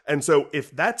 And so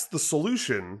if that's the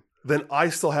solution, then I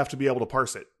still have to be able to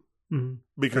parse it.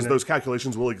 Because those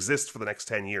calculations will exist for the next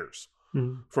 10 years.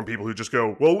 From people who just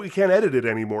go, well, we can't edit it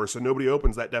anymore, so nobody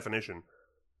opens that definition.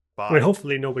 Bye. I mean,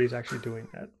 hopefully nobody's actually doing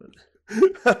that.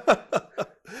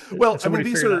 But well, if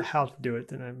somebody figured out how to do it,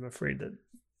 then I'm afraid that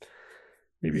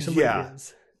maybe somebody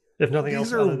is. If nothing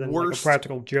else other than like a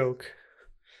practical joke.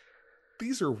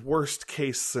 These are worst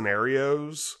case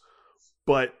scenarios,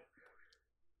 but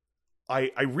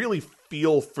I really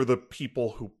feel for the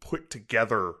people who put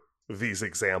together these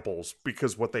examples,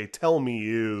 because what they tell me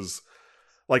is,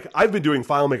 like, I've been doing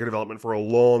FileMaker development for a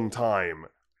long time,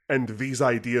 and these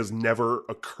ideas never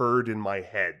occurred in my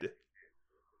head.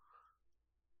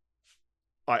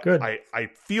 I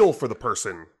feel for the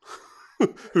person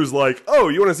who's like, oh,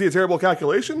 you want to see a terrible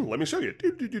calculation? Let me show you.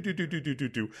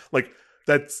 Like,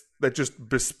 that just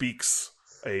bespeaks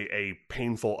a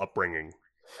painful upbringing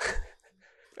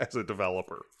as a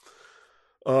developer.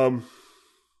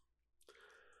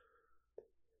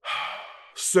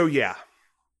 So yeah,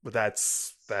 but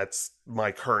that's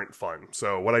my current fun.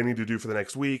 So what I need to do for the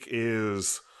next week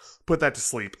is put that to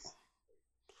sleep.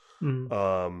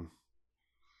 Polish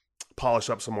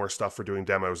up some more stuff for doing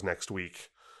demos next week,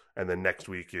 and then next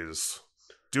week is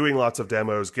doing lots of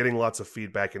demos, getting lots of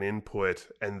feedback and input,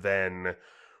 and then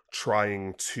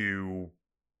trying to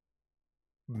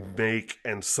make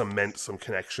and cement some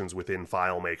connections within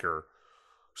FileMaker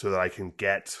so that I can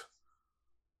get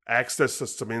access to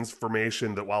some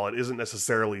information that, while it isn't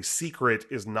necessarily secret,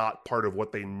 is not part of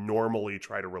what they normally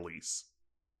try to release.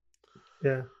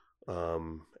 Yeah.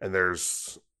 And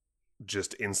there's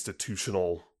just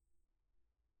institutional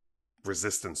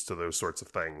resistance to those sorts of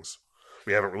things.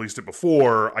 We haven't released it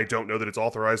before. I don't know that it's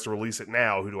authorized to release it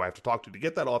now. Who do I have to talk to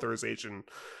get that authorization?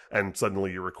 And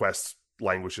suddenly your request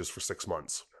languishes for 6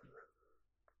 months.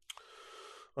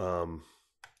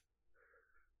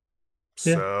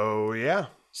 So, yeah.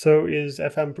 So is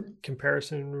FM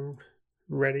comparison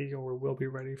ready or will be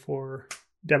ready for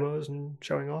demos and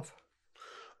showing off?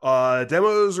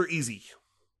 Demos are easy.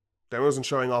 Demos and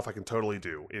showing off I can totally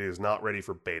do. It is not ready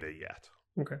for beta yet.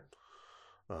 Okay.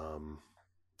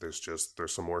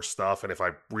 There's some more stuff, and if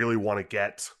I really want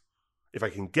to if I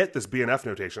can get this BNF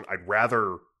notation, I'd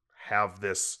rather have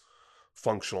this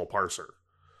functional parser.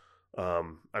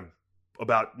 I'm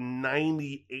about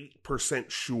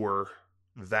 98% sure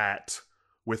that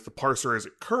with the parser as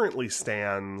it currently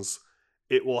stands,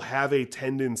 it will have a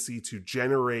tendency to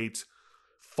generate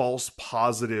false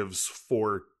positives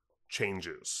for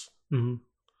changes. Mm-hmm.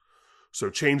 So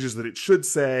changes that it should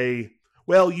say,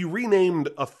 well, you renamed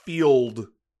a field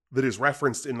that is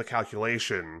referenced in the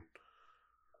calculation,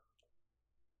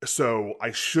 so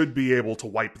I should be able to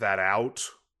wipe that out,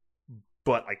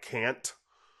 but I can't.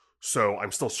 So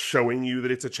I'm still showing you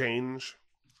that it's a change.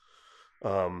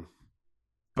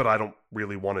 But I don't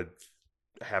really want to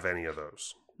have any of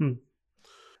those.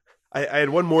 I had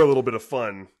one more little bit of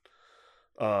fun,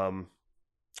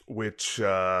 which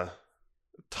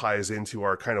ties into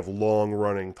our kind of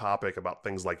long-running topic about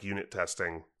things like unit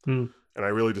testing. And I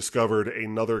really discovered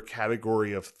another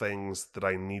category of things that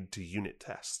I need to unit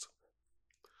test.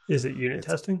 Is it unit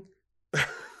testing?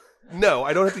 No,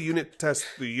 I don't have to unit test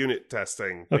the unit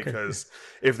testing, because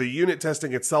if the unit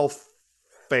testing itself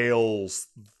fails,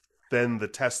 then the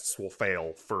tests will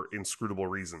fail for inscrutable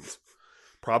reasons.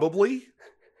 Probably.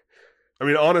 I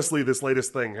mean, honestly, this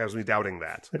latest thing has me doubting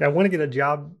that. Like, I want to get a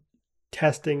job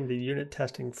testing the unit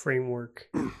testing framework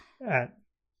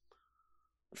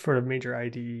for a major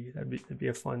ID. That'd be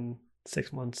a fun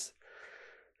 6 months.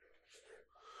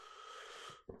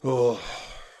 Oh.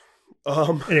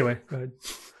 Anyway, go ahead.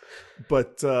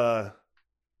 But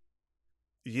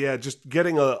yeah, just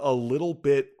getting a little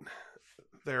bit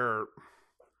there.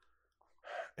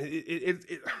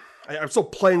 I'm still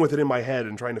playing with it in my head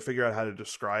and trying to figure out how to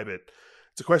describe it.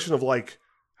 It's a question of like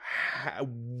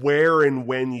where and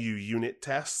when you unit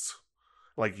test.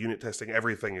 Like unit testing,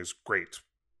 everything is great,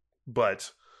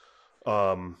 but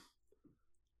there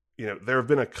have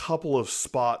been a couple of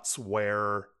spots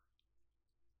where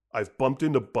I've bumped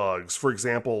into bugs. For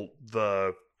example,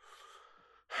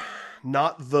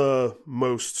 not the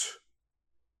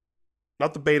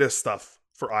beta stuff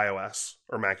for iOS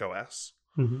or Mac OS,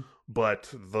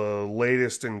 but the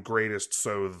latest and greatest.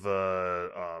 So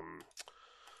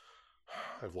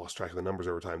I've lost track of the numbers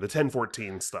over time. The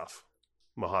 10.14 stuff,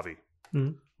 Mojave.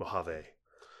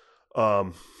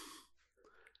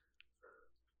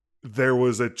 There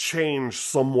was a change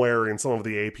somewhere in some of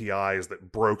the APIs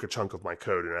that broke a chunk of my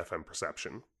code in FM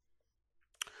Perception.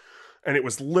 And it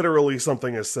was literally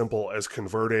something as simple as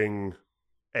converting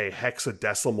a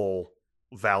hexadecimal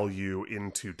value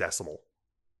into decimal.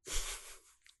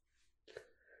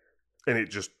 And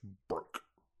it just broke.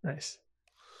 Nice.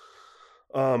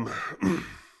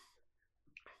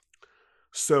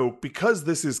 So because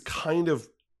this is kind of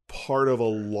part of a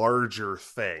larger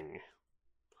thing,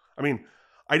 I mean,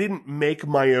 I didn't make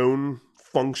my own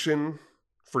function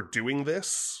for doing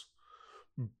this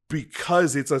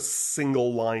because it's a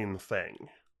single line thing.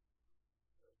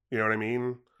 You know what I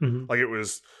mean? Like it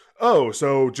was,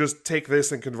 so just take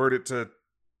this and convert it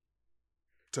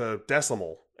to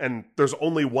decimal. And there's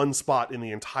only one spot in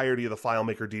the entirety of the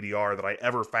FileMaker DDR that I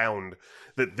ever found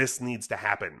that this needs to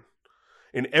happen.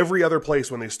 In every other place,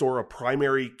 when they store a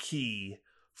primary key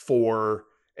for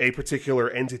a particular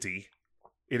entity,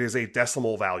 it is a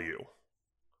decimal value.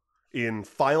 In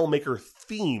FileMaker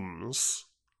themes,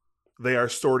 they are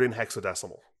stored in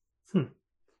hexadecimal. Don't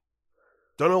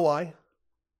know why.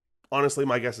 Honestly,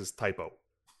 my guess is typo.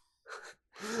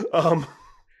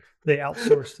 They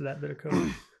outsourced that bit of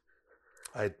code.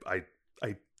 I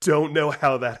don't know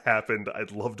how that happened.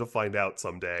 I'd love to find out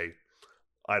someday.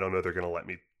 I don't know they're going to let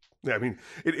me. I mean,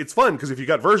 it's fun because if you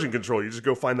got version control, you just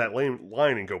go find that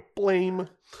line and go blame.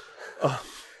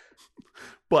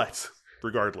 But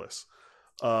regardless,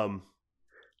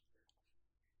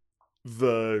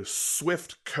 the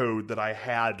Swift code that I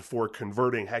had for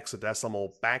converting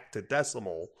hexadecimal back to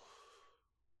decimal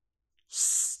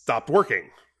stopped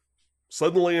working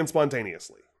suddenly and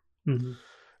spontaneously.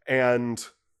 And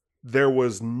there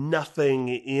was nothing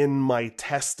in my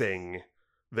testing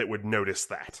that would notice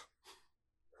that.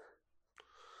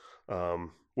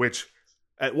 Which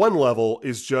at one level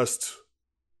is just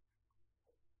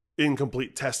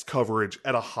incomplete test coverage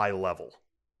at a high level.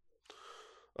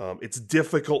 It's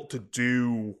difficult to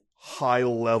do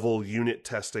high-level unit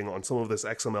testing on some of this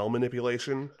XML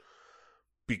manipulation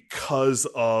because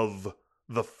of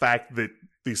the fact that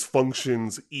these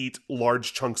functions eat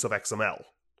large chunks of XML.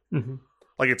 Mm-hmm.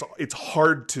 Like, it's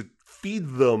hard to feed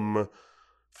them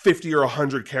 50 or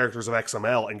 100 characters of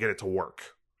XML and get it to work.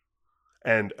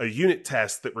 And a unit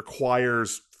test that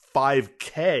requires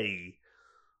 5K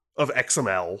of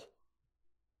XML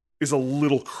is a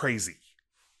little crazy.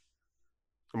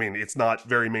 I mean, it's not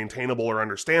very maintainable or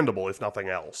understandable, if nothing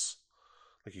else.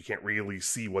 Like, you can't really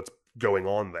see what's going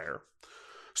on there.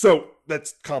 So,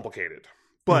 that's complicated.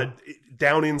 But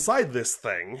down inside this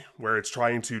thing, where it's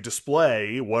trying to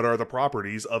display what are the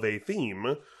properties of a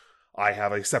theme, I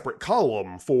have a separate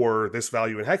column for this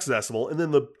value in hexadecimal, and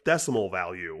then the decimal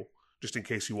value, just in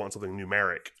case you want something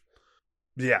numeric.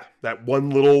 Yeah, that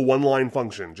one-line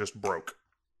function just broke.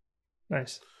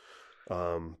 Nice.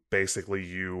 Basically,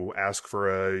 you ask for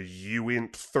a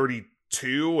uint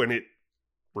 32, and it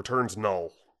returns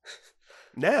null.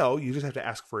 Now, you just have to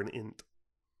ask for an int.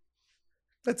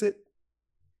 That's it.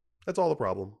 That's all the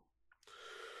problem.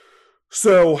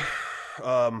 So,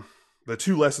 the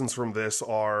two lessons from this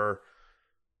are,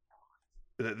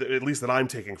 at least that I'm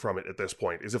taking from it at this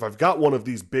point, is if I've got one of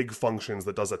these big functions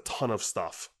that does a ton of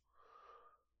stuff,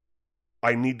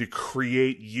 I need to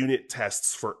create unit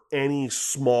tests for any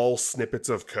small snippets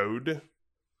of code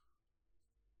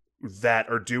that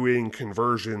are doing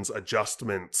conversions,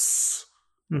 adjustments,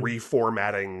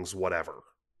 reformattings, whatever.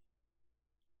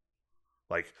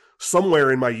 Like,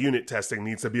 somewhere in my unit testing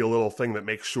needs to be a little thing that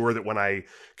makes sure that when I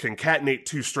concatenate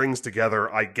two strings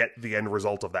together, I get the end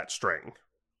result of that string.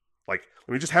 Like,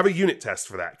 let me just have a unit test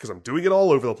for that, because I'm doing it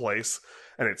all over the place,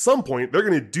 and at some point, they're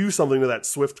going to do something to that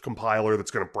Swift compiler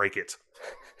that's going to break it.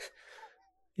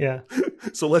 Yeah.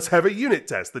 So let's have a unit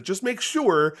test that just makes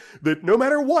sure that no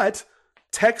matter what,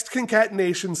 text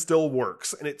concatenation still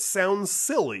works. And it sounds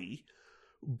silly,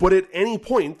 but at any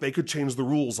point, they could change the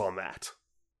rules on that.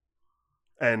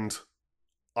 And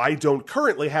I don't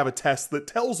currently have a test that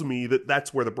tells me that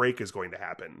that's where the break is going to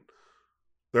happen.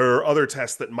 There are other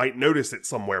tests that might notice it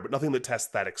somewhere, but nothing that tests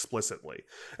that explicitly.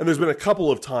 And there's been a couple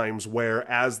of times where,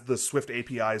 as the Swift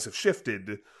APIs have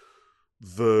shifted,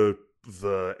 the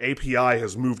API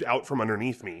has moved out from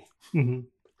underneath me. Mm-hmm.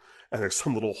 And there's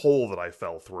some little hole that I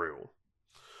fell through.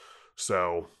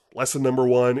 So, lesson number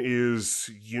 1 is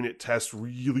unit test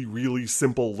really, really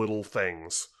simple little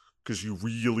things, because you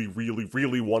really, really,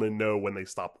 really want to know when they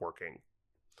stop working.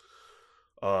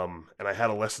 And I had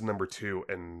a lesson number 2,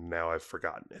 and now I've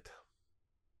forgotten it.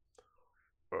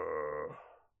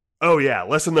 Oh yeah,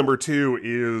 lesson number 2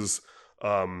 is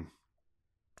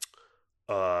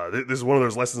this is one of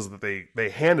those lessons that they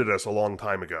handed us a long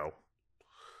time ago,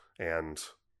 and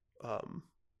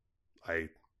I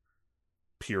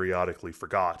periodically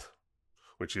forgot,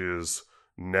 which is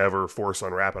never force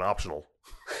unwrap an optional.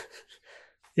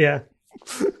 Yeah.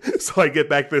 So I get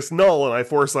back this null and I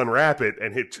force unwrap it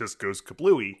and it just goes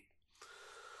kablooey.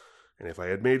 And if I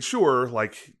had made sure,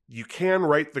 like, you can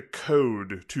write the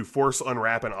code to force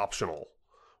unwrap an optional,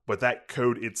 but that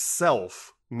code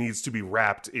itself needs to be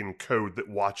wrapped in code that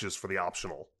watches for the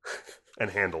optional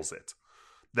and handles it.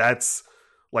 That's,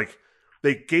 like,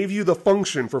 they gave you the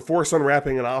function for force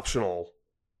unwrapping an optional,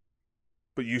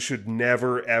 but you should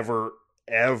never, ever,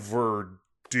 ever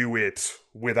do it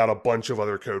without a bunch of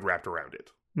other code wrapped around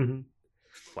it. Mm-hmm.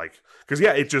 Like, because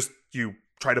yeah, it just, you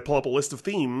try to pull up a list of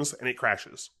themes and it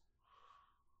crashes.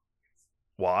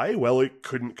 Why? Well, it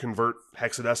couldn't convert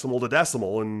hexadecimal to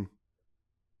decimal, and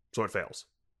so it fails.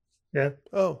 Yeah.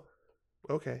 Oh,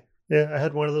 okay. Yeah, I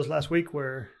had one of those last week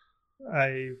where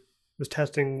I was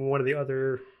testing one of the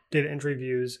other data entry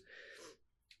views,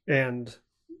 and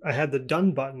I had the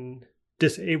done button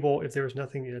disable if there was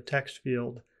nothing in a text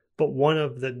field, but one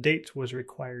of the dates was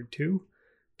required too,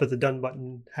 but the done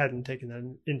button hadn't taken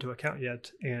that into account yet.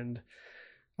 And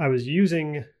I was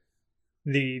using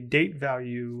the date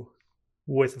value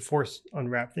with a force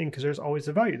unwrap thing, because there's always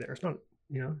a value there. It's not,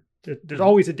 there's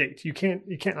always a date. You can't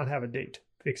not have a date,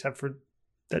 except for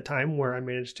that time where I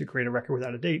managed to create a record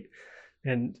without a date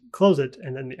and close it,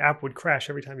 and then the app would crash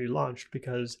every time you launched,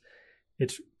 because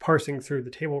it's parsing through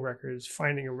the table records,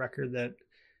 finding a record that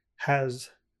has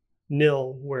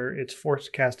nil where it's force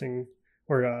casting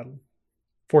or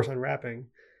force unwrapping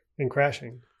and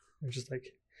crashing. It's just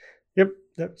like, yep,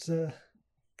 that's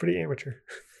pretty amateur.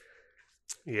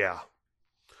 Yeah.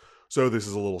 So this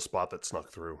is a little spot that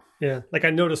snuck through. Yeah, like I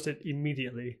noticed it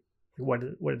immediately, what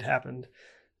had happened,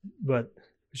 but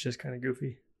it's just kind of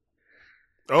goofy.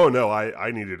 Oh no,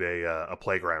 I needed a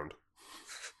playground.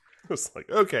 It's like,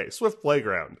 okay, Swift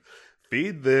Playground.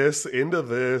 Feed this into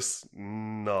this.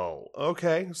 Null.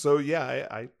 Okay, so yeah,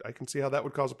 I can see how that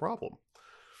would cause a problem.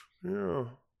 Yeah.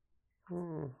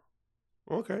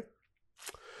 Okay.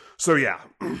 So yeah.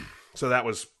 So that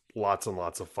was lots and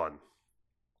lots of fun.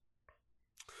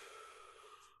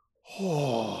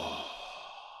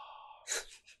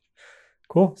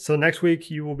 Cool. So next week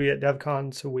you will be at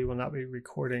DevCon, so we will not be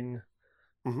recording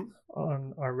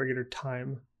on our regular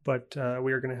time, but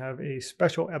we are going to have a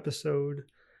special episode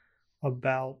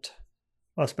about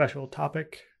a special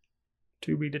topic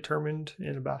to be determined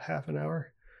in about half an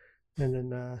hour, and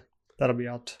then that'll be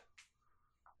out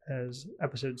as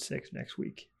episode 6 next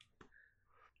week.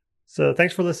 So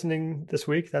thanks for listening this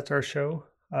week. That's our show.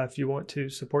 If you want to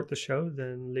support the show,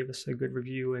 then leave us a good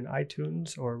review in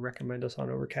iTunes or recommend us on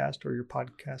Overcast or your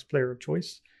podcast player of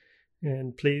choice.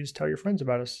 And please tell your friends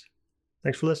about us.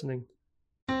 Thanks for listening.